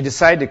 They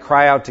decided to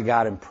cry out to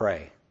God and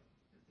pray.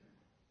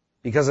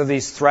 Because of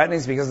these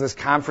threatenings, because of this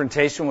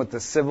confrontation with the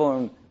civil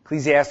and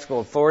ecclesiastical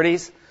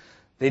authorities,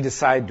 they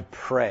decide to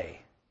pray.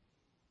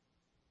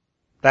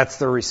 That's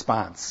their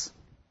response.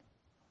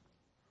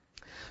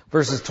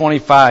 Verses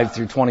 25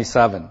 through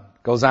 27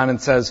 goes on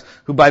and says,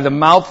 who by the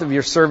mouth of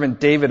your servant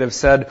David have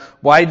said,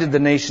 why did the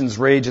nations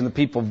rage and the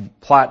people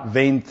plot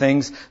vain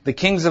things? The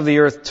kings of the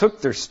earth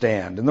took their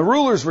stand, and the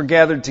rulers were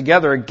gathered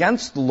together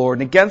against the Lord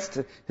and against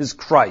His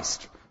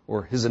Christ,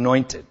 or His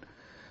anointed.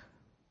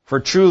 For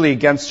truly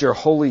against your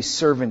holy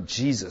servant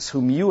Jesus,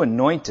 whom you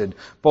anointed,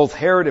 both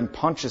Herod and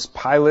Pontius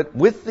Pilate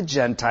with the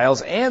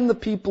Gentiles and the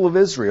people of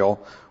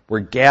Israel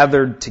were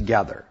gathered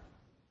together.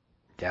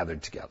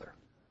 Gathered together.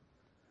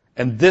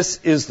 And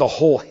this is the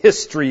whole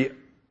history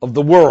of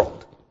the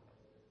world.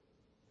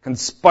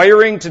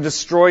 Conspiring to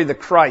destroy the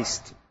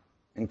Christ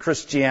and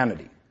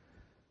Christianity.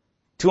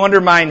 To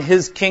undermine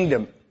His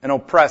kingdom and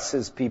oppress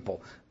His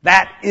people.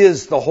 That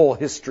is the whole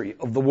history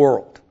of the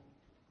world.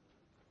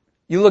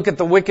 You look at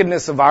the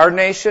wickedness of our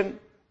nation,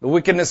 the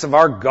wickedness of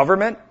our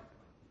government,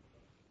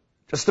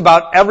 just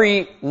about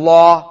every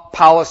law,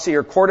 policy,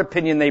 or court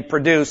opinion they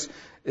produce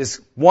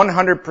is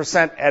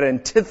 100% at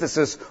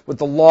antithesis with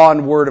the law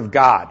and word of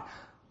God.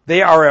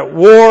 They are at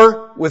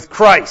war with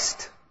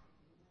Christ.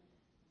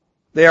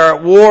 They are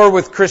at war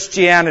with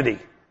Christianity.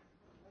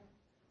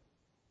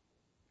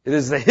 It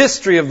is the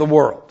history of the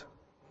world.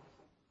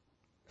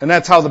 And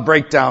that's how the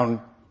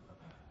breakdown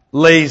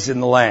lays in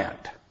the land.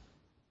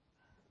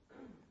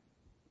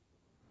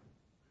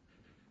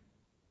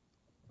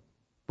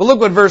 But look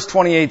what verse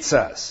 28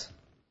 says.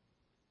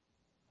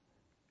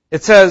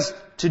 It says,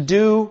 to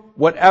do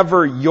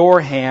whatever your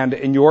hand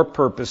and your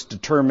purpose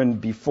determined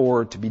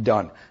before to be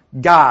done.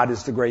 God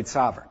is the great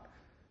sovereign.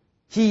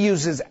 He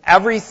uses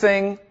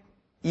everything,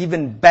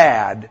 even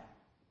bad,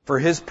 for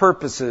His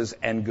purposes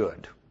and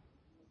good.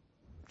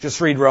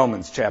 Just read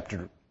Romans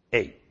chapter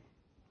 8.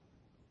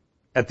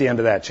 At the end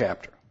of that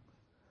chapter.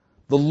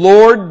 The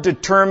Lord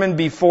determined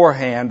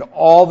beforehand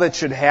all that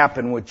should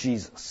happen with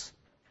Jesus.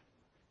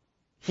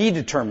 He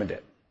determined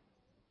it.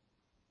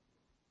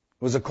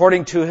 It was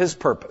according to His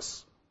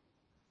purpose.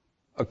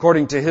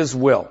 According to His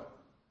will.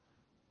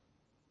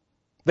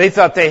 They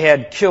thought they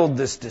had killed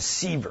this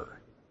deceiver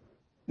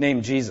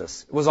named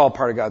Jesus. It was all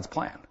part of God's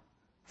plan.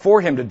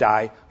 For Him to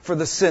die for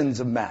the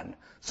sins of men.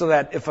 So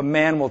that if a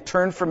man will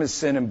turn from his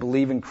sin and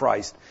believe in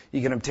Christ,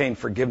 he can obtain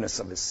forgiveness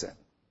of his sin.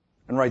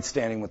 And right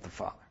standing with the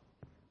Father.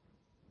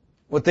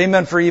 What they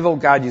meant for evil,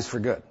 God used for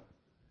good.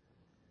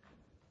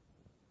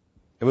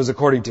 It was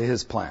according to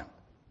His plan.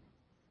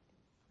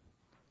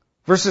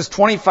 Verses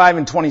 25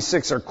 and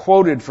 26 are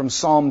quoted from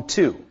Psalm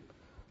 2.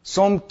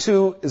 Psalm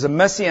 2 is a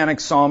messianic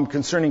psalm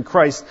concerning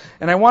Christ,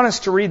 and I want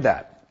us to read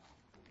that.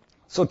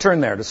 So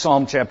turn there to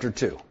Psalm chapter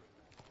 2.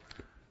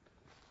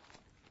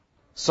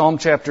 Psalm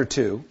chapter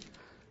 2.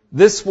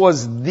 This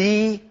was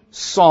the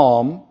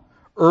psalm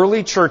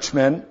early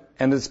churchmen,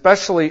 and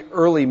especially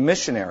early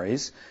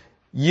missionaries,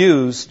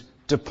 used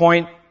to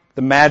point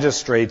the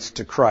magistrates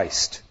to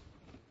Christ.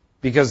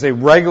 Because they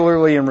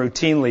regularly and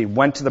routinely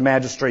went to the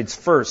magistrates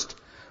first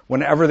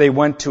whenever they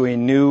went to a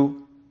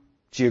new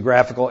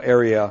geographical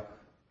area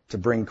to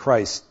bring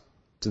Christ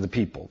to the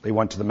people. They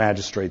went to the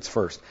magistrates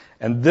first.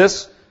 And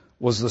this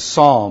was the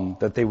psalm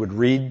that they would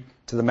read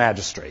to the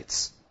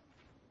magistrates.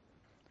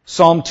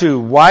 Psalm 2,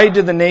 why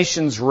do the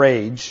nations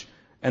rage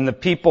and the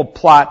people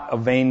plot a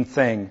vain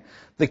thing?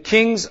 The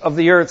kings of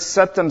the earth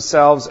set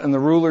themselves and the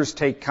rulers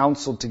take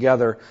counsel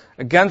together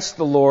against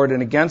the Lord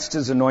and against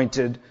his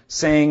anointed,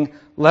 saying,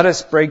 let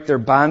us break their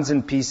bonds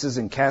in pieces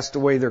and cast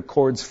away their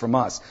cords from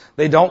us.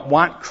 They don't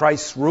want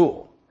Christ's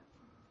rule.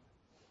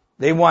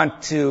 They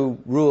want to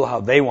rule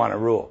how they want to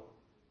rule.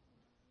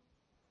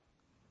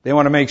 They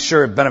want to make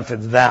sure it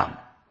benefits them,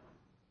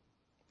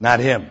 not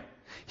him.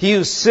 He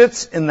who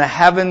sits in the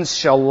heavens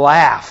shall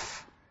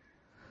laugh.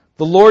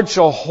 The Lord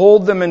shall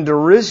hold them in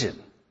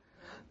derision.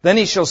 Then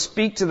he shall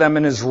speak to them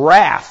in his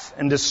wrath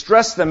and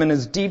distress them in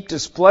his deep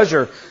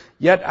displeasure.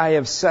 Yet I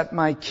have set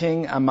my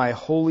king on my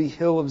holy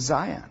hill of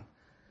Zion.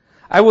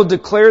 I will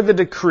declare the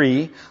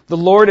decree. The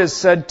Lord has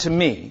said to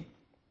me,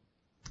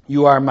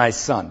 you are my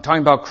son.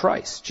 Talking about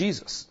Christ,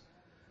 Jesus.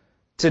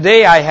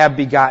 Today I have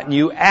begotten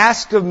you.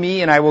 Ask of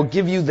me and I will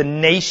give you the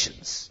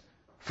nations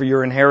for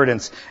your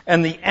inheritance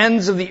and the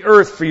ends of the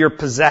earth for your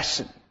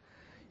possession.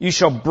 You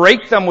shall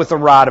break them with a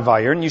rod of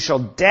iron. You shall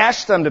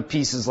dash them to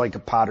pieces like a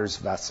potter's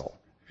vessel.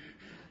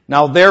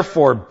 Now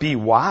therefore be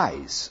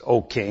wise,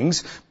 O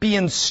kings. Be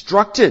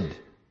instructed,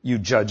 you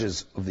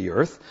judges of the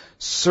earth.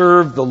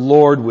 Serve the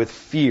Lord with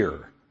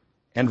fear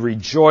and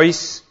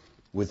rejoice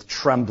with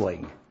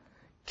trembling.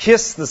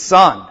 Kiss the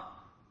Son,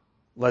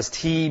 lest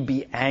he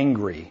be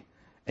angry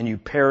and you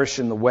perish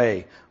in the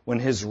way when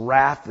his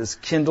wrath is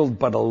kindled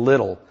but a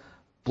little.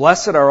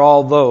 Blessed are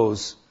all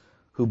those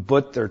who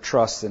put their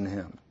trust in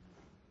him.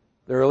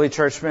 The early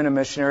churchmen and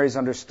missionaries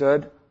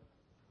understood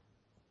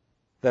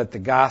that the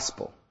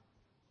gospel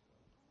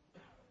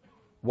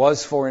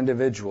was for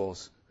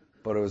individuals,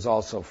 but it was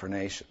also for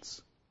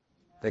nations.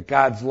 That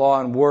God's law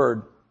and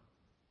word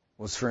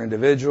was for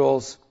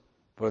individuals,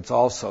 but it's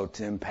also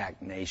to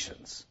impact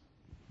nations,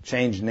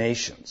 change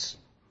nations,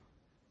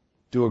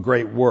 do a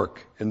great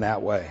work in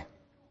that way.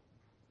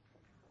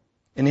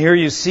 And here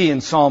you see in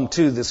Psalm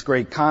 2 this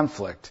great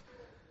conflict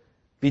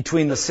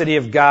between the city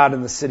of God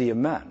and the city of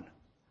men,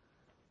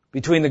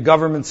 between the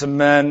governments of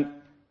men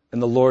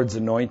and the Lord's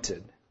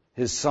anointed,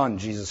 his Son,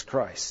 Jesus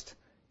Christ.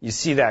 You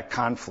see that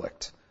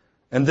conflict.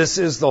 And this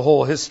is the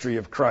whole history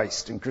of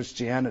Christ and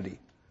Christianity.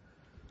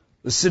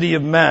 The city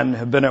of men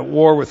have been at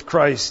war with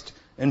Christ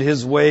and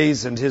his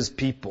ways and his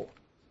people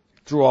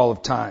through all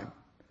of time.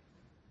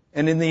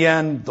 And in the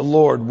end, the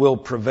Lord will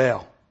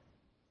prevail.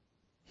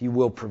 He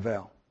will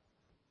prevail.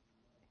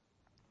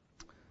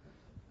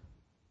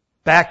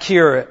 Back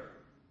here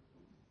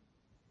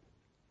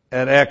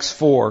at Acts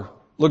 4,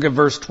 look at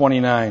verse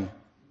 29.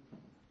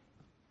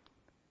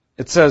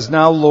 It says,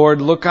 now, Lord,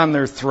 look on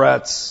their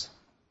threats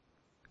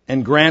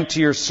and grant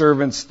to your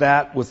servants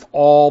that with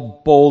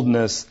all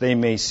boldness they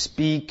may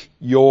speak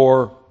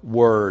your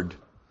word.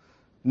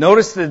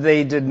 Notice that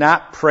they did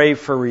not pray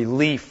for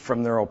relief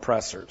from their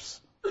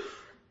oppressors.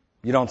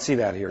 You don't see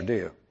that here, do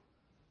you?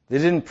 They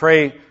didn't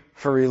pray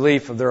for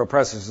relief of their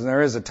oppressors, and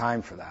there is a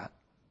time for that,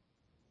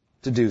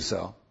 to do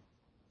so.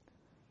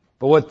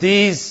 But what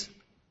these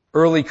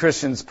early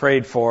Christians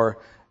prayed for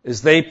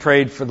is they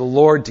prayed for the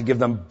Lord to give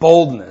them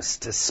boldness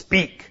to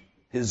speak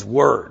his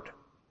word.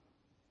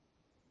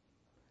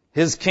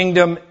 His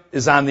kingdom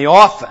is on the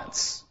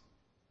offense.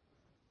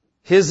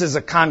 His is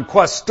a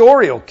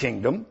conquestorial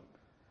kingdom.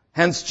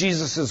 Hence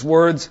Jesus'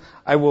 words,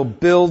 I will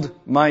build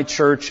my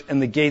church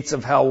and the gates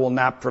of hell will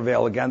not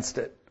prevail against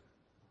it.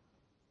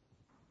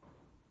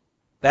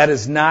 That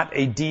is not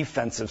a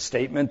defensive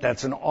statement.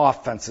 That's an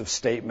offensive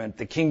statement.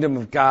 The kingdom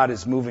of God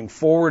is moving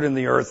forward in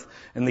the earth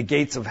and the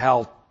gates of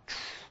hell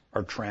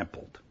are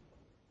trampled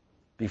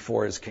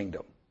before his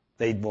kingdom.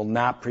 They will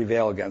not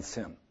prevail against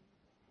him.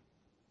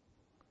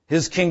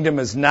 His kingdom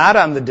is not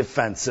on the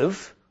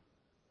defensive,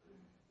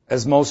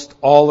 as most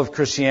all of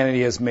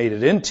Christianity has made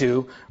it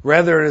into.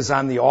 Rather, it is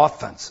on the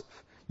offensive.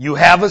 You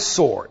have a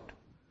sword.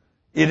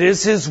 It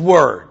is his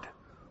word.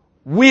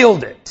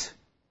 Wield it.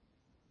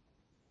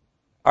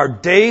 Our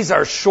days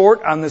are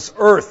short on this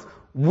earth.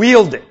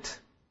 Wield it.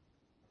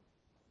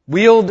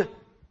 Wield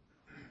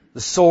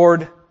the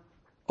sword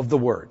of the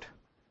word.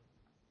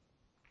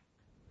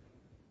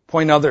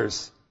 Point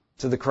others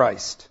to the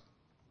Christ.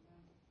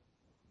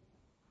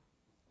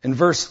 In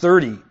verse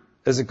 30,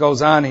 as it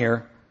goes on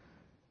here,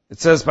 it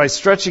says, by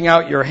stretching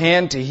out your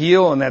hand to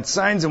heal, and that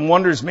signs and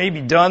wonders may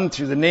be done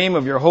through the name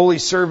of your holy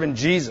servant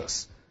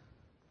Jesus.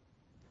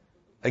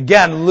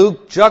 Again,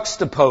 Luke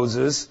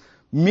juxtaposes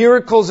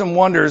miracles and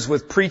wonders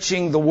with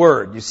preaching the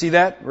word. You see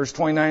that? Verse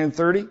 29 and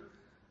 30?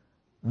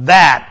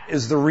 That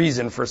is the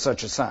reason for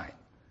such a sign.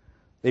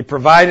 They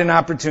provide an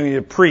opportunity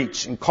to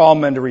preach and call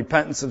men to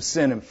repentance of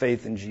sin and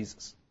faith in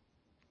Jesus.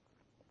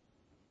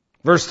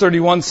 Verse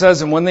 31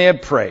 says, and when they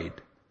had prayed,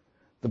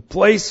 the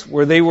place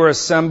where they were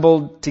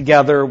assembled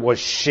together was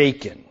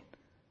shaken.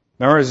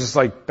 Remember, it's just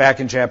like back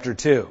in chapter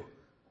 2,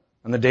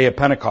 on the day of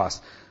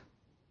Pentecost.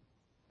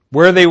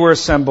 Where they were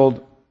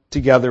assembled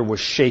together was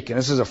shaken.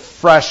 This is a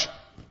fresh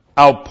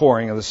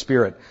outpouring of the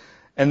Spirit.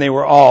 And they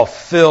were all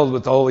filled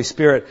with the Holy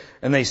Spirit,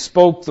 and they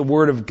spoke the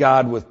word of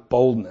God with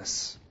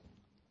boldness.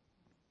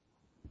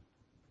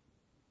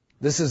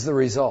 This is the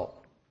result.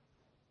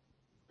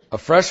 A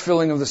fresh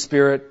filling of the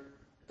Spirit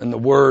and the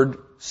word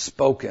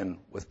spoken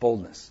with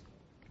boldness.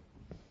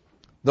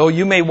 Though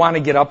you may want to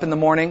get up in the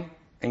morning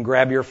and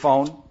grab your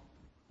phone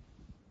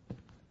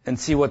and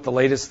see what the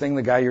latest thing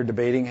the guy you're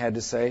debating had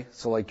to say.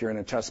 So like you're in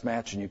a chess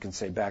match and you can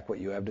say back what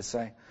you have to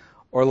say.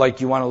 Or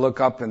like you want to look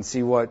up and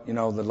see what, the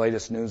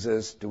latest news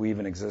is. Do we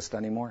even exist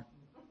anymore?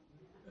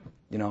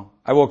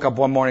 I woke up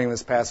one morning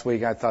this past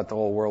week, I thought the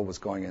whole world was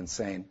going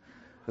insane.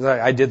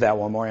 I did that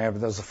one morning.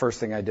 That was the first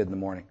thing I did in the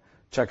morning.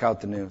 Check out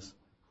the news.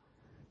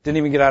 Didn't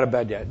even get out of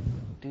bed yet.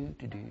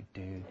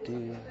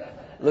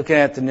 Looking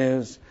at the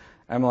news.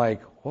 I'm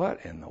like,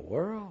 what in the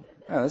world?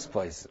 Oh, this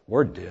place,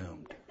 we're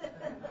doomed.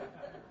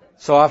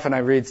 So often I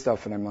read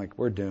stuff and I'm like,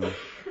 we're doomed.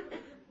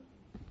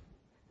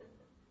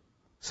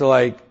 So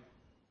like,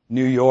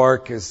 New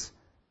York is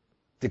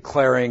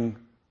declaring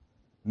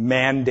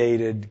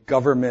mandated,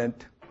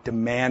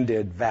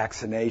 government-demanded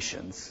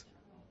vaccinations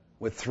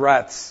with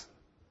threats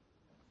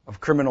of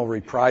criminal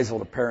reprisal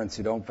to parents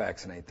who don't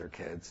vaccinate their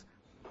kids.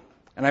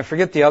 And I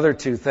forget the other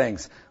two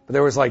things, but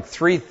there was like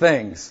three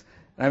things.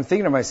 And I'm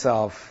thinking to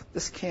myself,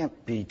 this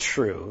can't be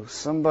true.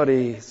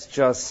 Somebody's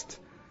just...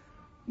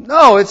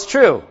 No, it's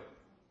true.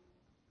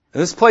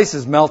 This place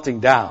is melting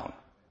down.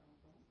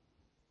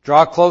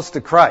 Draw close to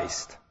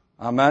Christ.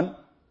 Amen?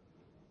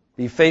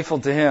 Be faithful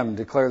to Him.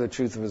 Declare the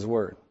truth of His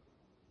Word.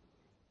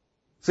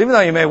 So even though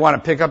you may want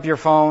to pick up your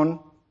phone,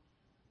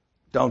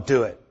 don't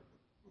do it.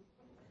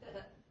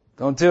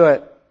 Don't do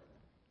it.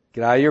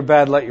 Get out of your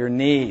bed, let your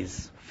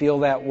knees feel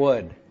that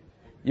wood.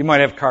 You might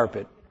have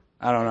carpet.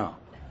 I don't know.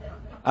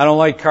 I don't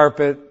like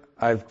carpet.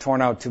 I've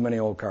torn out too many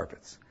old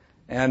carpets.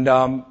 And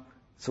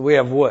so we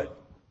have wood.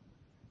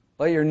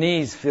 Let your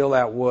knees feel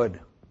that wood.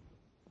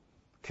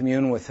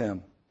 Commune with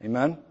Him.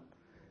 Amen?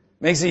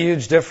 Makes a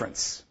huge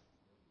difference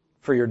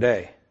for your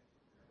day.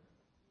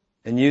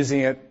 And using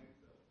it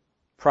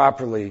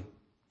properly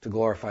to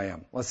glorify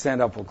Him. Let's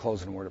stand up. We'll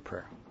close in a word of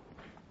prayer.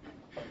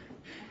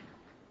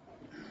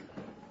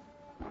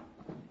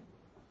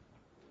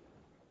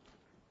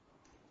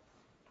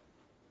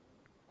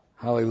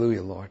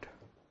 Hallelujah, Lord.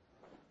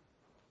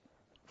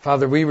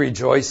 Father, we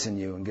rejoice in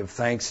You and give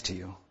thanks to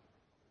You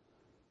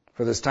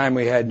for this time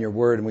we had in Your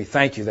Word, and we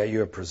thank You that You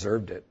have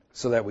preserved it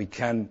so that we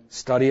can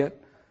study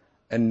it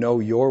and know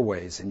Your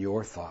ways and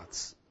Your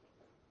thoughts.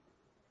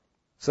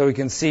 So we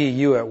can see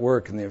You at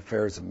work in the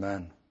affairs of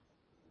men.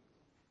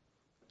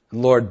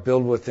 And Lord,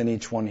 build within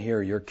each one here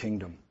Your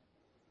kingdom.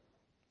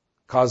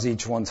 Cause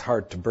each one's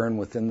heart to burn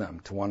within them,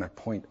 to want to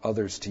point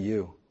others to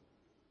You,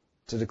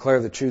 to declare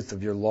the truth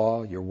of Your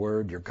law, Your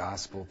word, Your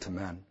gospel to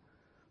men,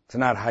 to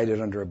not hide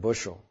it under a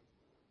bushel,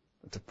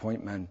 but to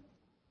point men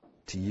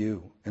to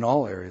You in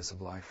all areas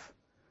of life.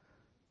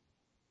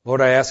 Lord,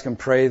 I ask and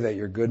pray that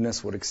Your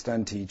goodness would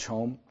extend to each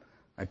home.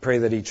 I pray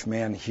that each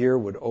man here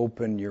would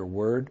open Your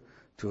word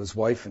to his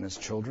wife and his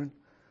children,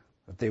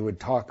 that they would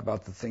talk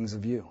about the things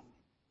of You.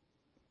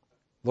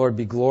 Lord,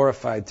 be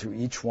glorified through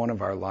each one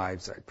of our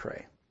lives, I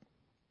pray.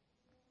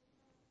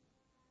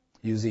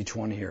 Use each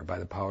one here by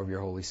the power of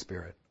Your Holy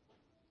Spirit.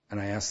 And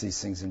I ask these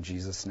things in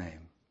Jesus' name.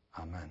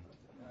 Amen.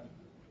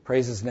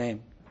 Praise His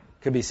name.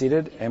 Could be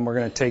seated, and we're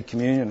going to take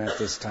communion at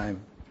this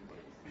time.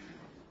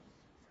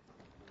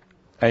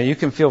 And you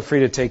can feel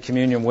free to take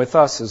communion with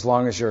us as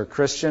long as you're a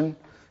Christian.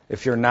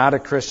 If you're not a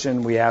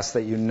Christian, we ask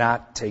that you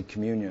not take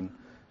communion,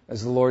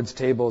 as the Lord's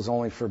table is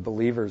only for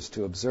believers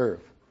to observe.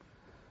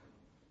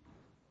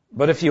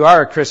 But if you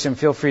are a Christian,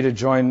 feel free to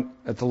join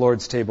at the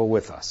Lord's table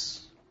with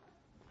us.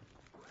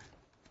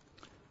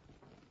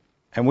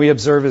 And we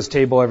observe His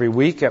table every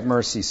week at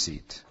Mercy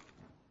Seat.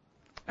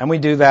 And we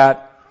do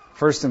that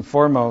first and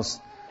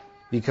foremost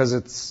because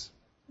it's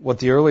what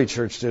the early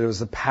church did. It was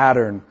the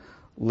pattern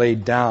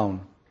laid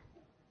down.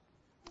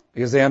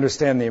 Because they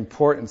understand the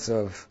importance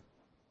of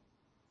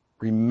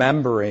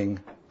remembering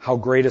how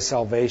great a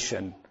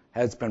salvation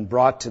has been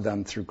brought to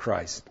them through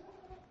Christ.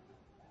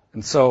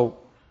 And so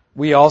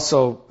we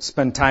also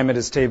spend time at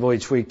His table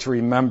each week to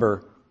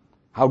remember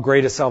how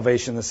great a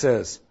salvation this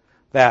is.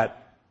 That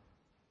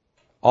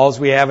all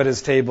we have at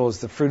His table is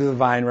the fruit of the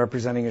vine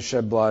representing His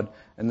shed blood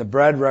and the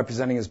bread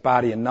representing His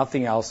body and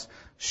nothing else,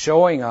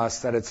 showing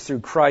us that it's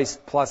through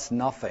Christ plus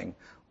nothing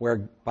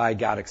whereby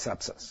God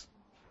accepts us.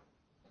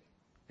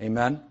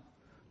 Amen?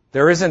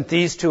 There isn't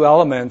these two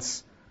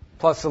elements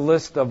plus a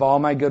list of all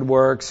my good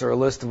works or a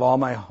list of all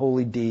my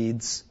holy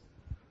deeds.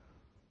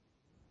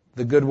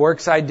 The good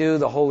works I do,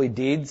 the holy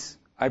deeds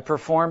I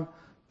perform,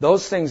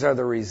 those things are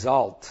the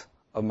result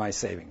of my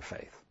saving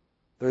faith.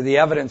 They're the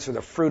evidence or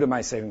the fruit of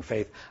my saving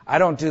faith. I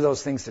don't do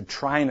those things to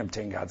try and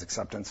obtain God's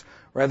acceptance.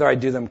 Rather, I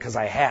do them because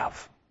I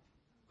have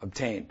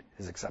obtained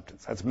His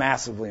acceptance. That's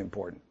massively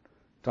important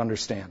to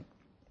understand.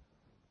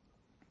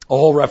 A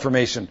whole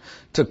Reformation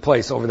took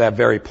place over that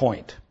very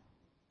point.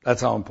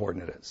 That's how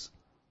important it is.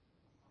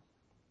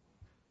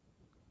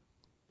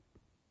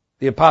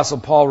 The Apostle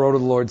Paul wrote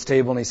of the Lord's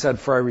table and he said,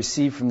 "For I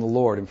received from the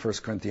Lord," in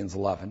 1 Corinthians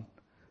 11,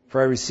 For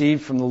I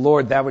received from the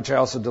Lord that which I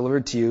also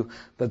delivered to you,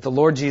 that the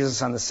Lord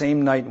Jesus, on the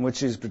same night in which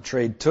he was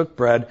betrayed, took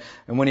bread,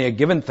 and when he had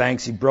given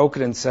thanks, he broke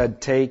it and said,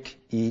 Take,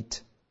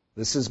 eat.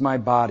 This is my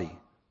body,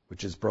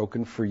 which is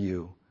broken for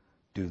you.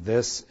 Do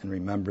this in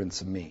remembrance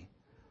of me.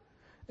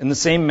 In the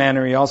same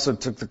manner, he also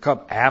took the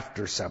cup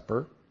after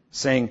supper,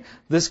 saying,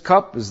 This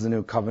cup is the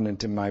new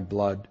covenant in my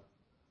blood.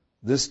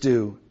 This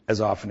do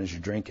as often as you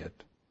drink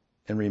it,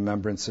 in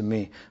remembrance of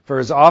me. For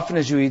as often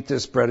as you eat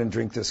this bread and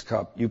drink this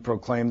cup, you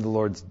proclaim the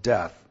Lord's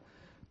death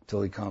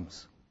till he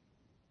comes.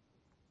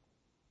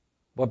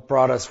 What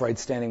brought us right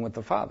standing with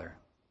the Father?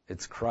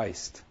 It's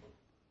Christ.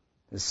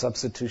 His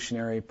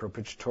substitutionary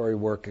propitiatory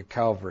work at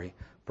Calvary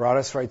brought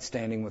us right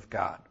standing with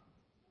God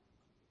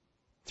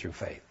through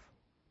faith.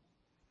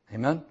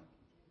 Amen?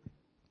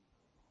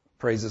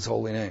 Praise his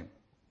holy name.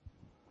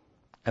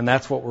 And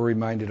that's what we're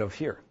reminded of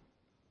here.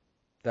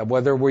 That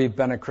whether we've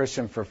been a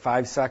Christian for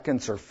 5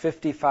 seconds or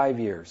 55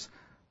 years,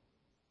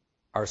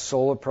 our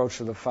sole approach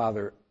to the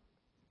Father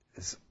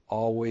is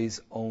always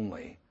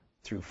only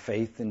through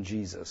faith in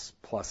Jesus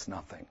plus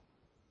nothing.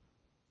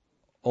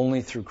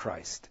 Only through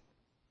Christ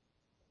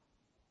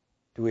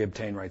do we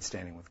obtain right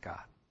standing with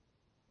God.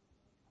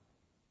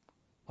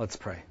 Let's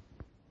pray.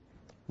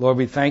 Lord,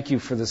 we thank you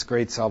for this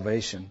great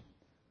salvation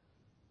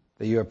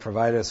that you have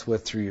provided us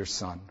with through your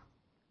Son.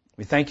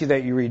 We thank you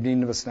that you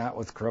redeemed us not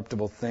with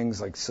corruptible things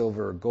like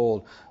silver or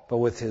gold, but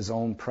with his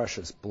own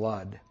precious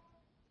blood.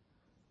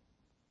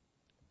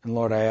 And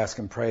Lord, I ask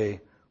and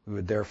pray we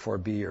would therefore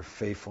be your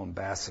faithful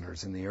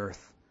ambassadors in the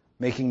earth,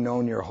 making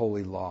known your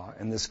holy law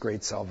and this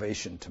great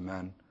salvation to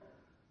men,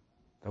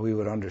 that we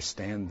would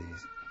understand the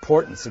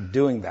importance of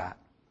doing that.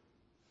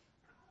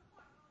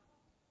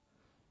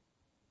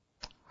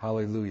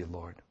 Hallelujah,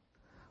 Lord.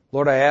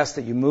 Lord, I ask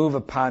that you move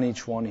upon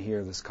each one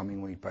here this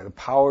coming week by the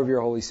power of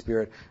your Holy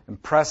Spirit,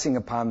 impressing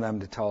upon them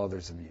to tell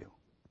others of you.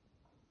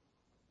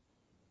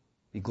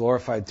 Be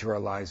glorified through our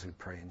lives, we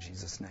pray in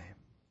Jesus' name.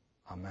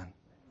 Amen.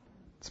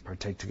 Let's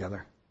partake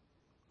together.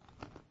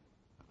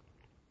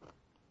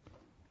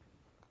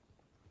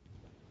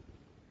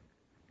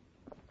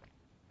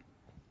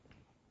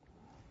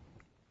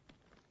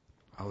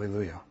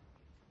 Hallelujah.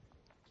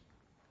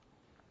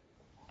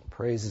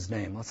 Praise his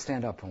name. Let's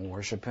stand up and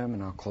worship him,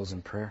 and I'll close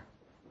in prayer.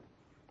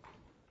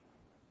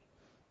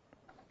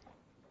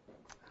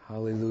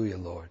 Hallelujah,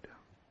 Lord.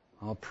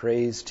 All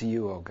praise to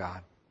you, O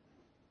God.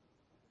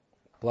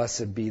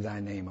 Blessed be thy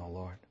name, O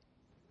Lord.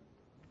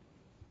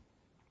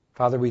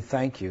 Father, we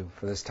thank you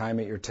for this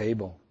time at your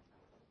table,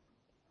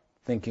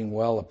 thinking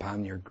well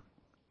upon your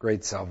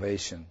great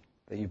salvation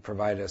that you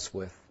provide us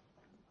with.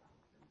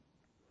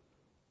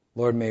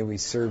 Lord, may we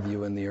serve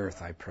you in the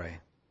earth, I pray.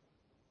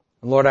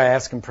 And Lord, I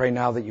ask and pray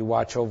now that you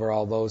watch over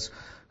all those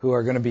who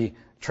are going to be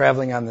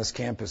traveling on this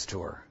campus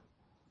tour.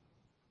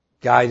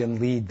 Guide and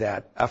lead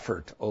that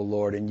effort, O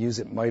Lord, and use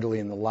it mightily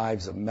in the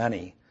lives of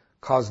many.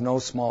 Cause no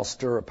small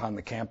stir upon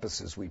the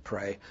campuses, we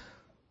pray.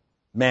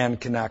 Man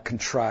cannot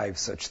contrive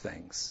such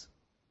things.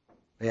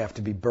 They have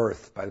to be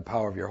birthed by the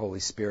power of your Holy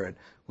Spirit.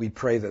 We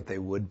pray that they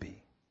would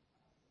be.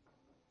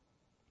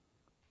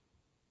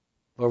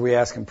 Lord, we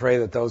ask and pray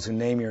that those who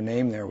name your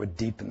name there would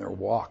deepen their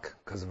walk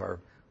because of our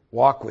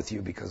walk with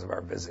you because of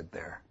our visit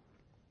there.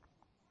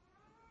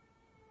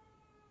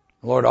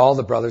 Lord, all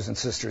the brothers and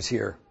sisters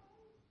here,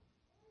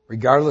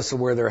 regardless of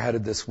where they're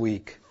headed this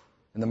week,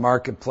 in the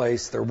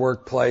marketplace, their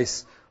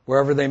workplace,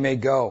 wherever they may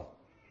go,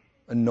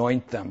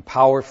 anoint them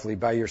powerfully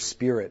by your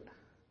Spirit.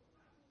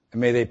 And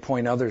may they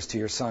point others to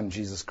your Son,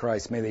 Jesus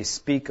Christ. May they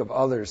speak of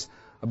others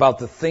about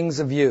the things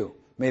of you.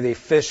 May they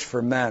fish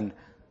for men,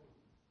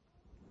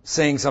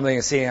 saying something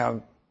and seeing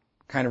how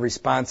kind of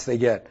response they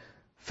get.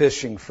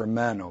 Fishing for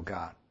men, O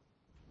God.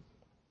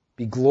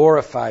 Be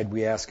glorified,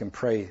 we ask and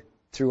pray,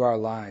 through our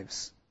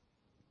lives.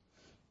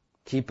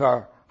 Keep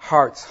our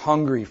hearts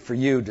hungry for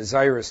you,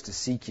 desirous to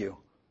seek you.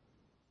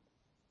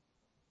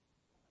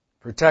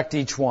 Protect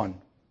each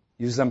one.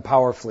 Use them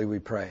powerfully, we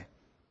pray.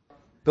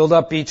 Build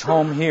up each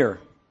home here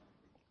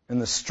in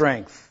the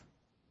strength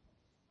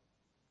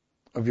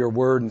of your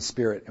word and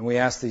spirit. And we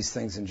ask these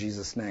things in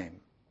Jesus' name.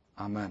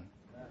 Amen.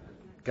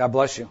 God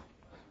bless you.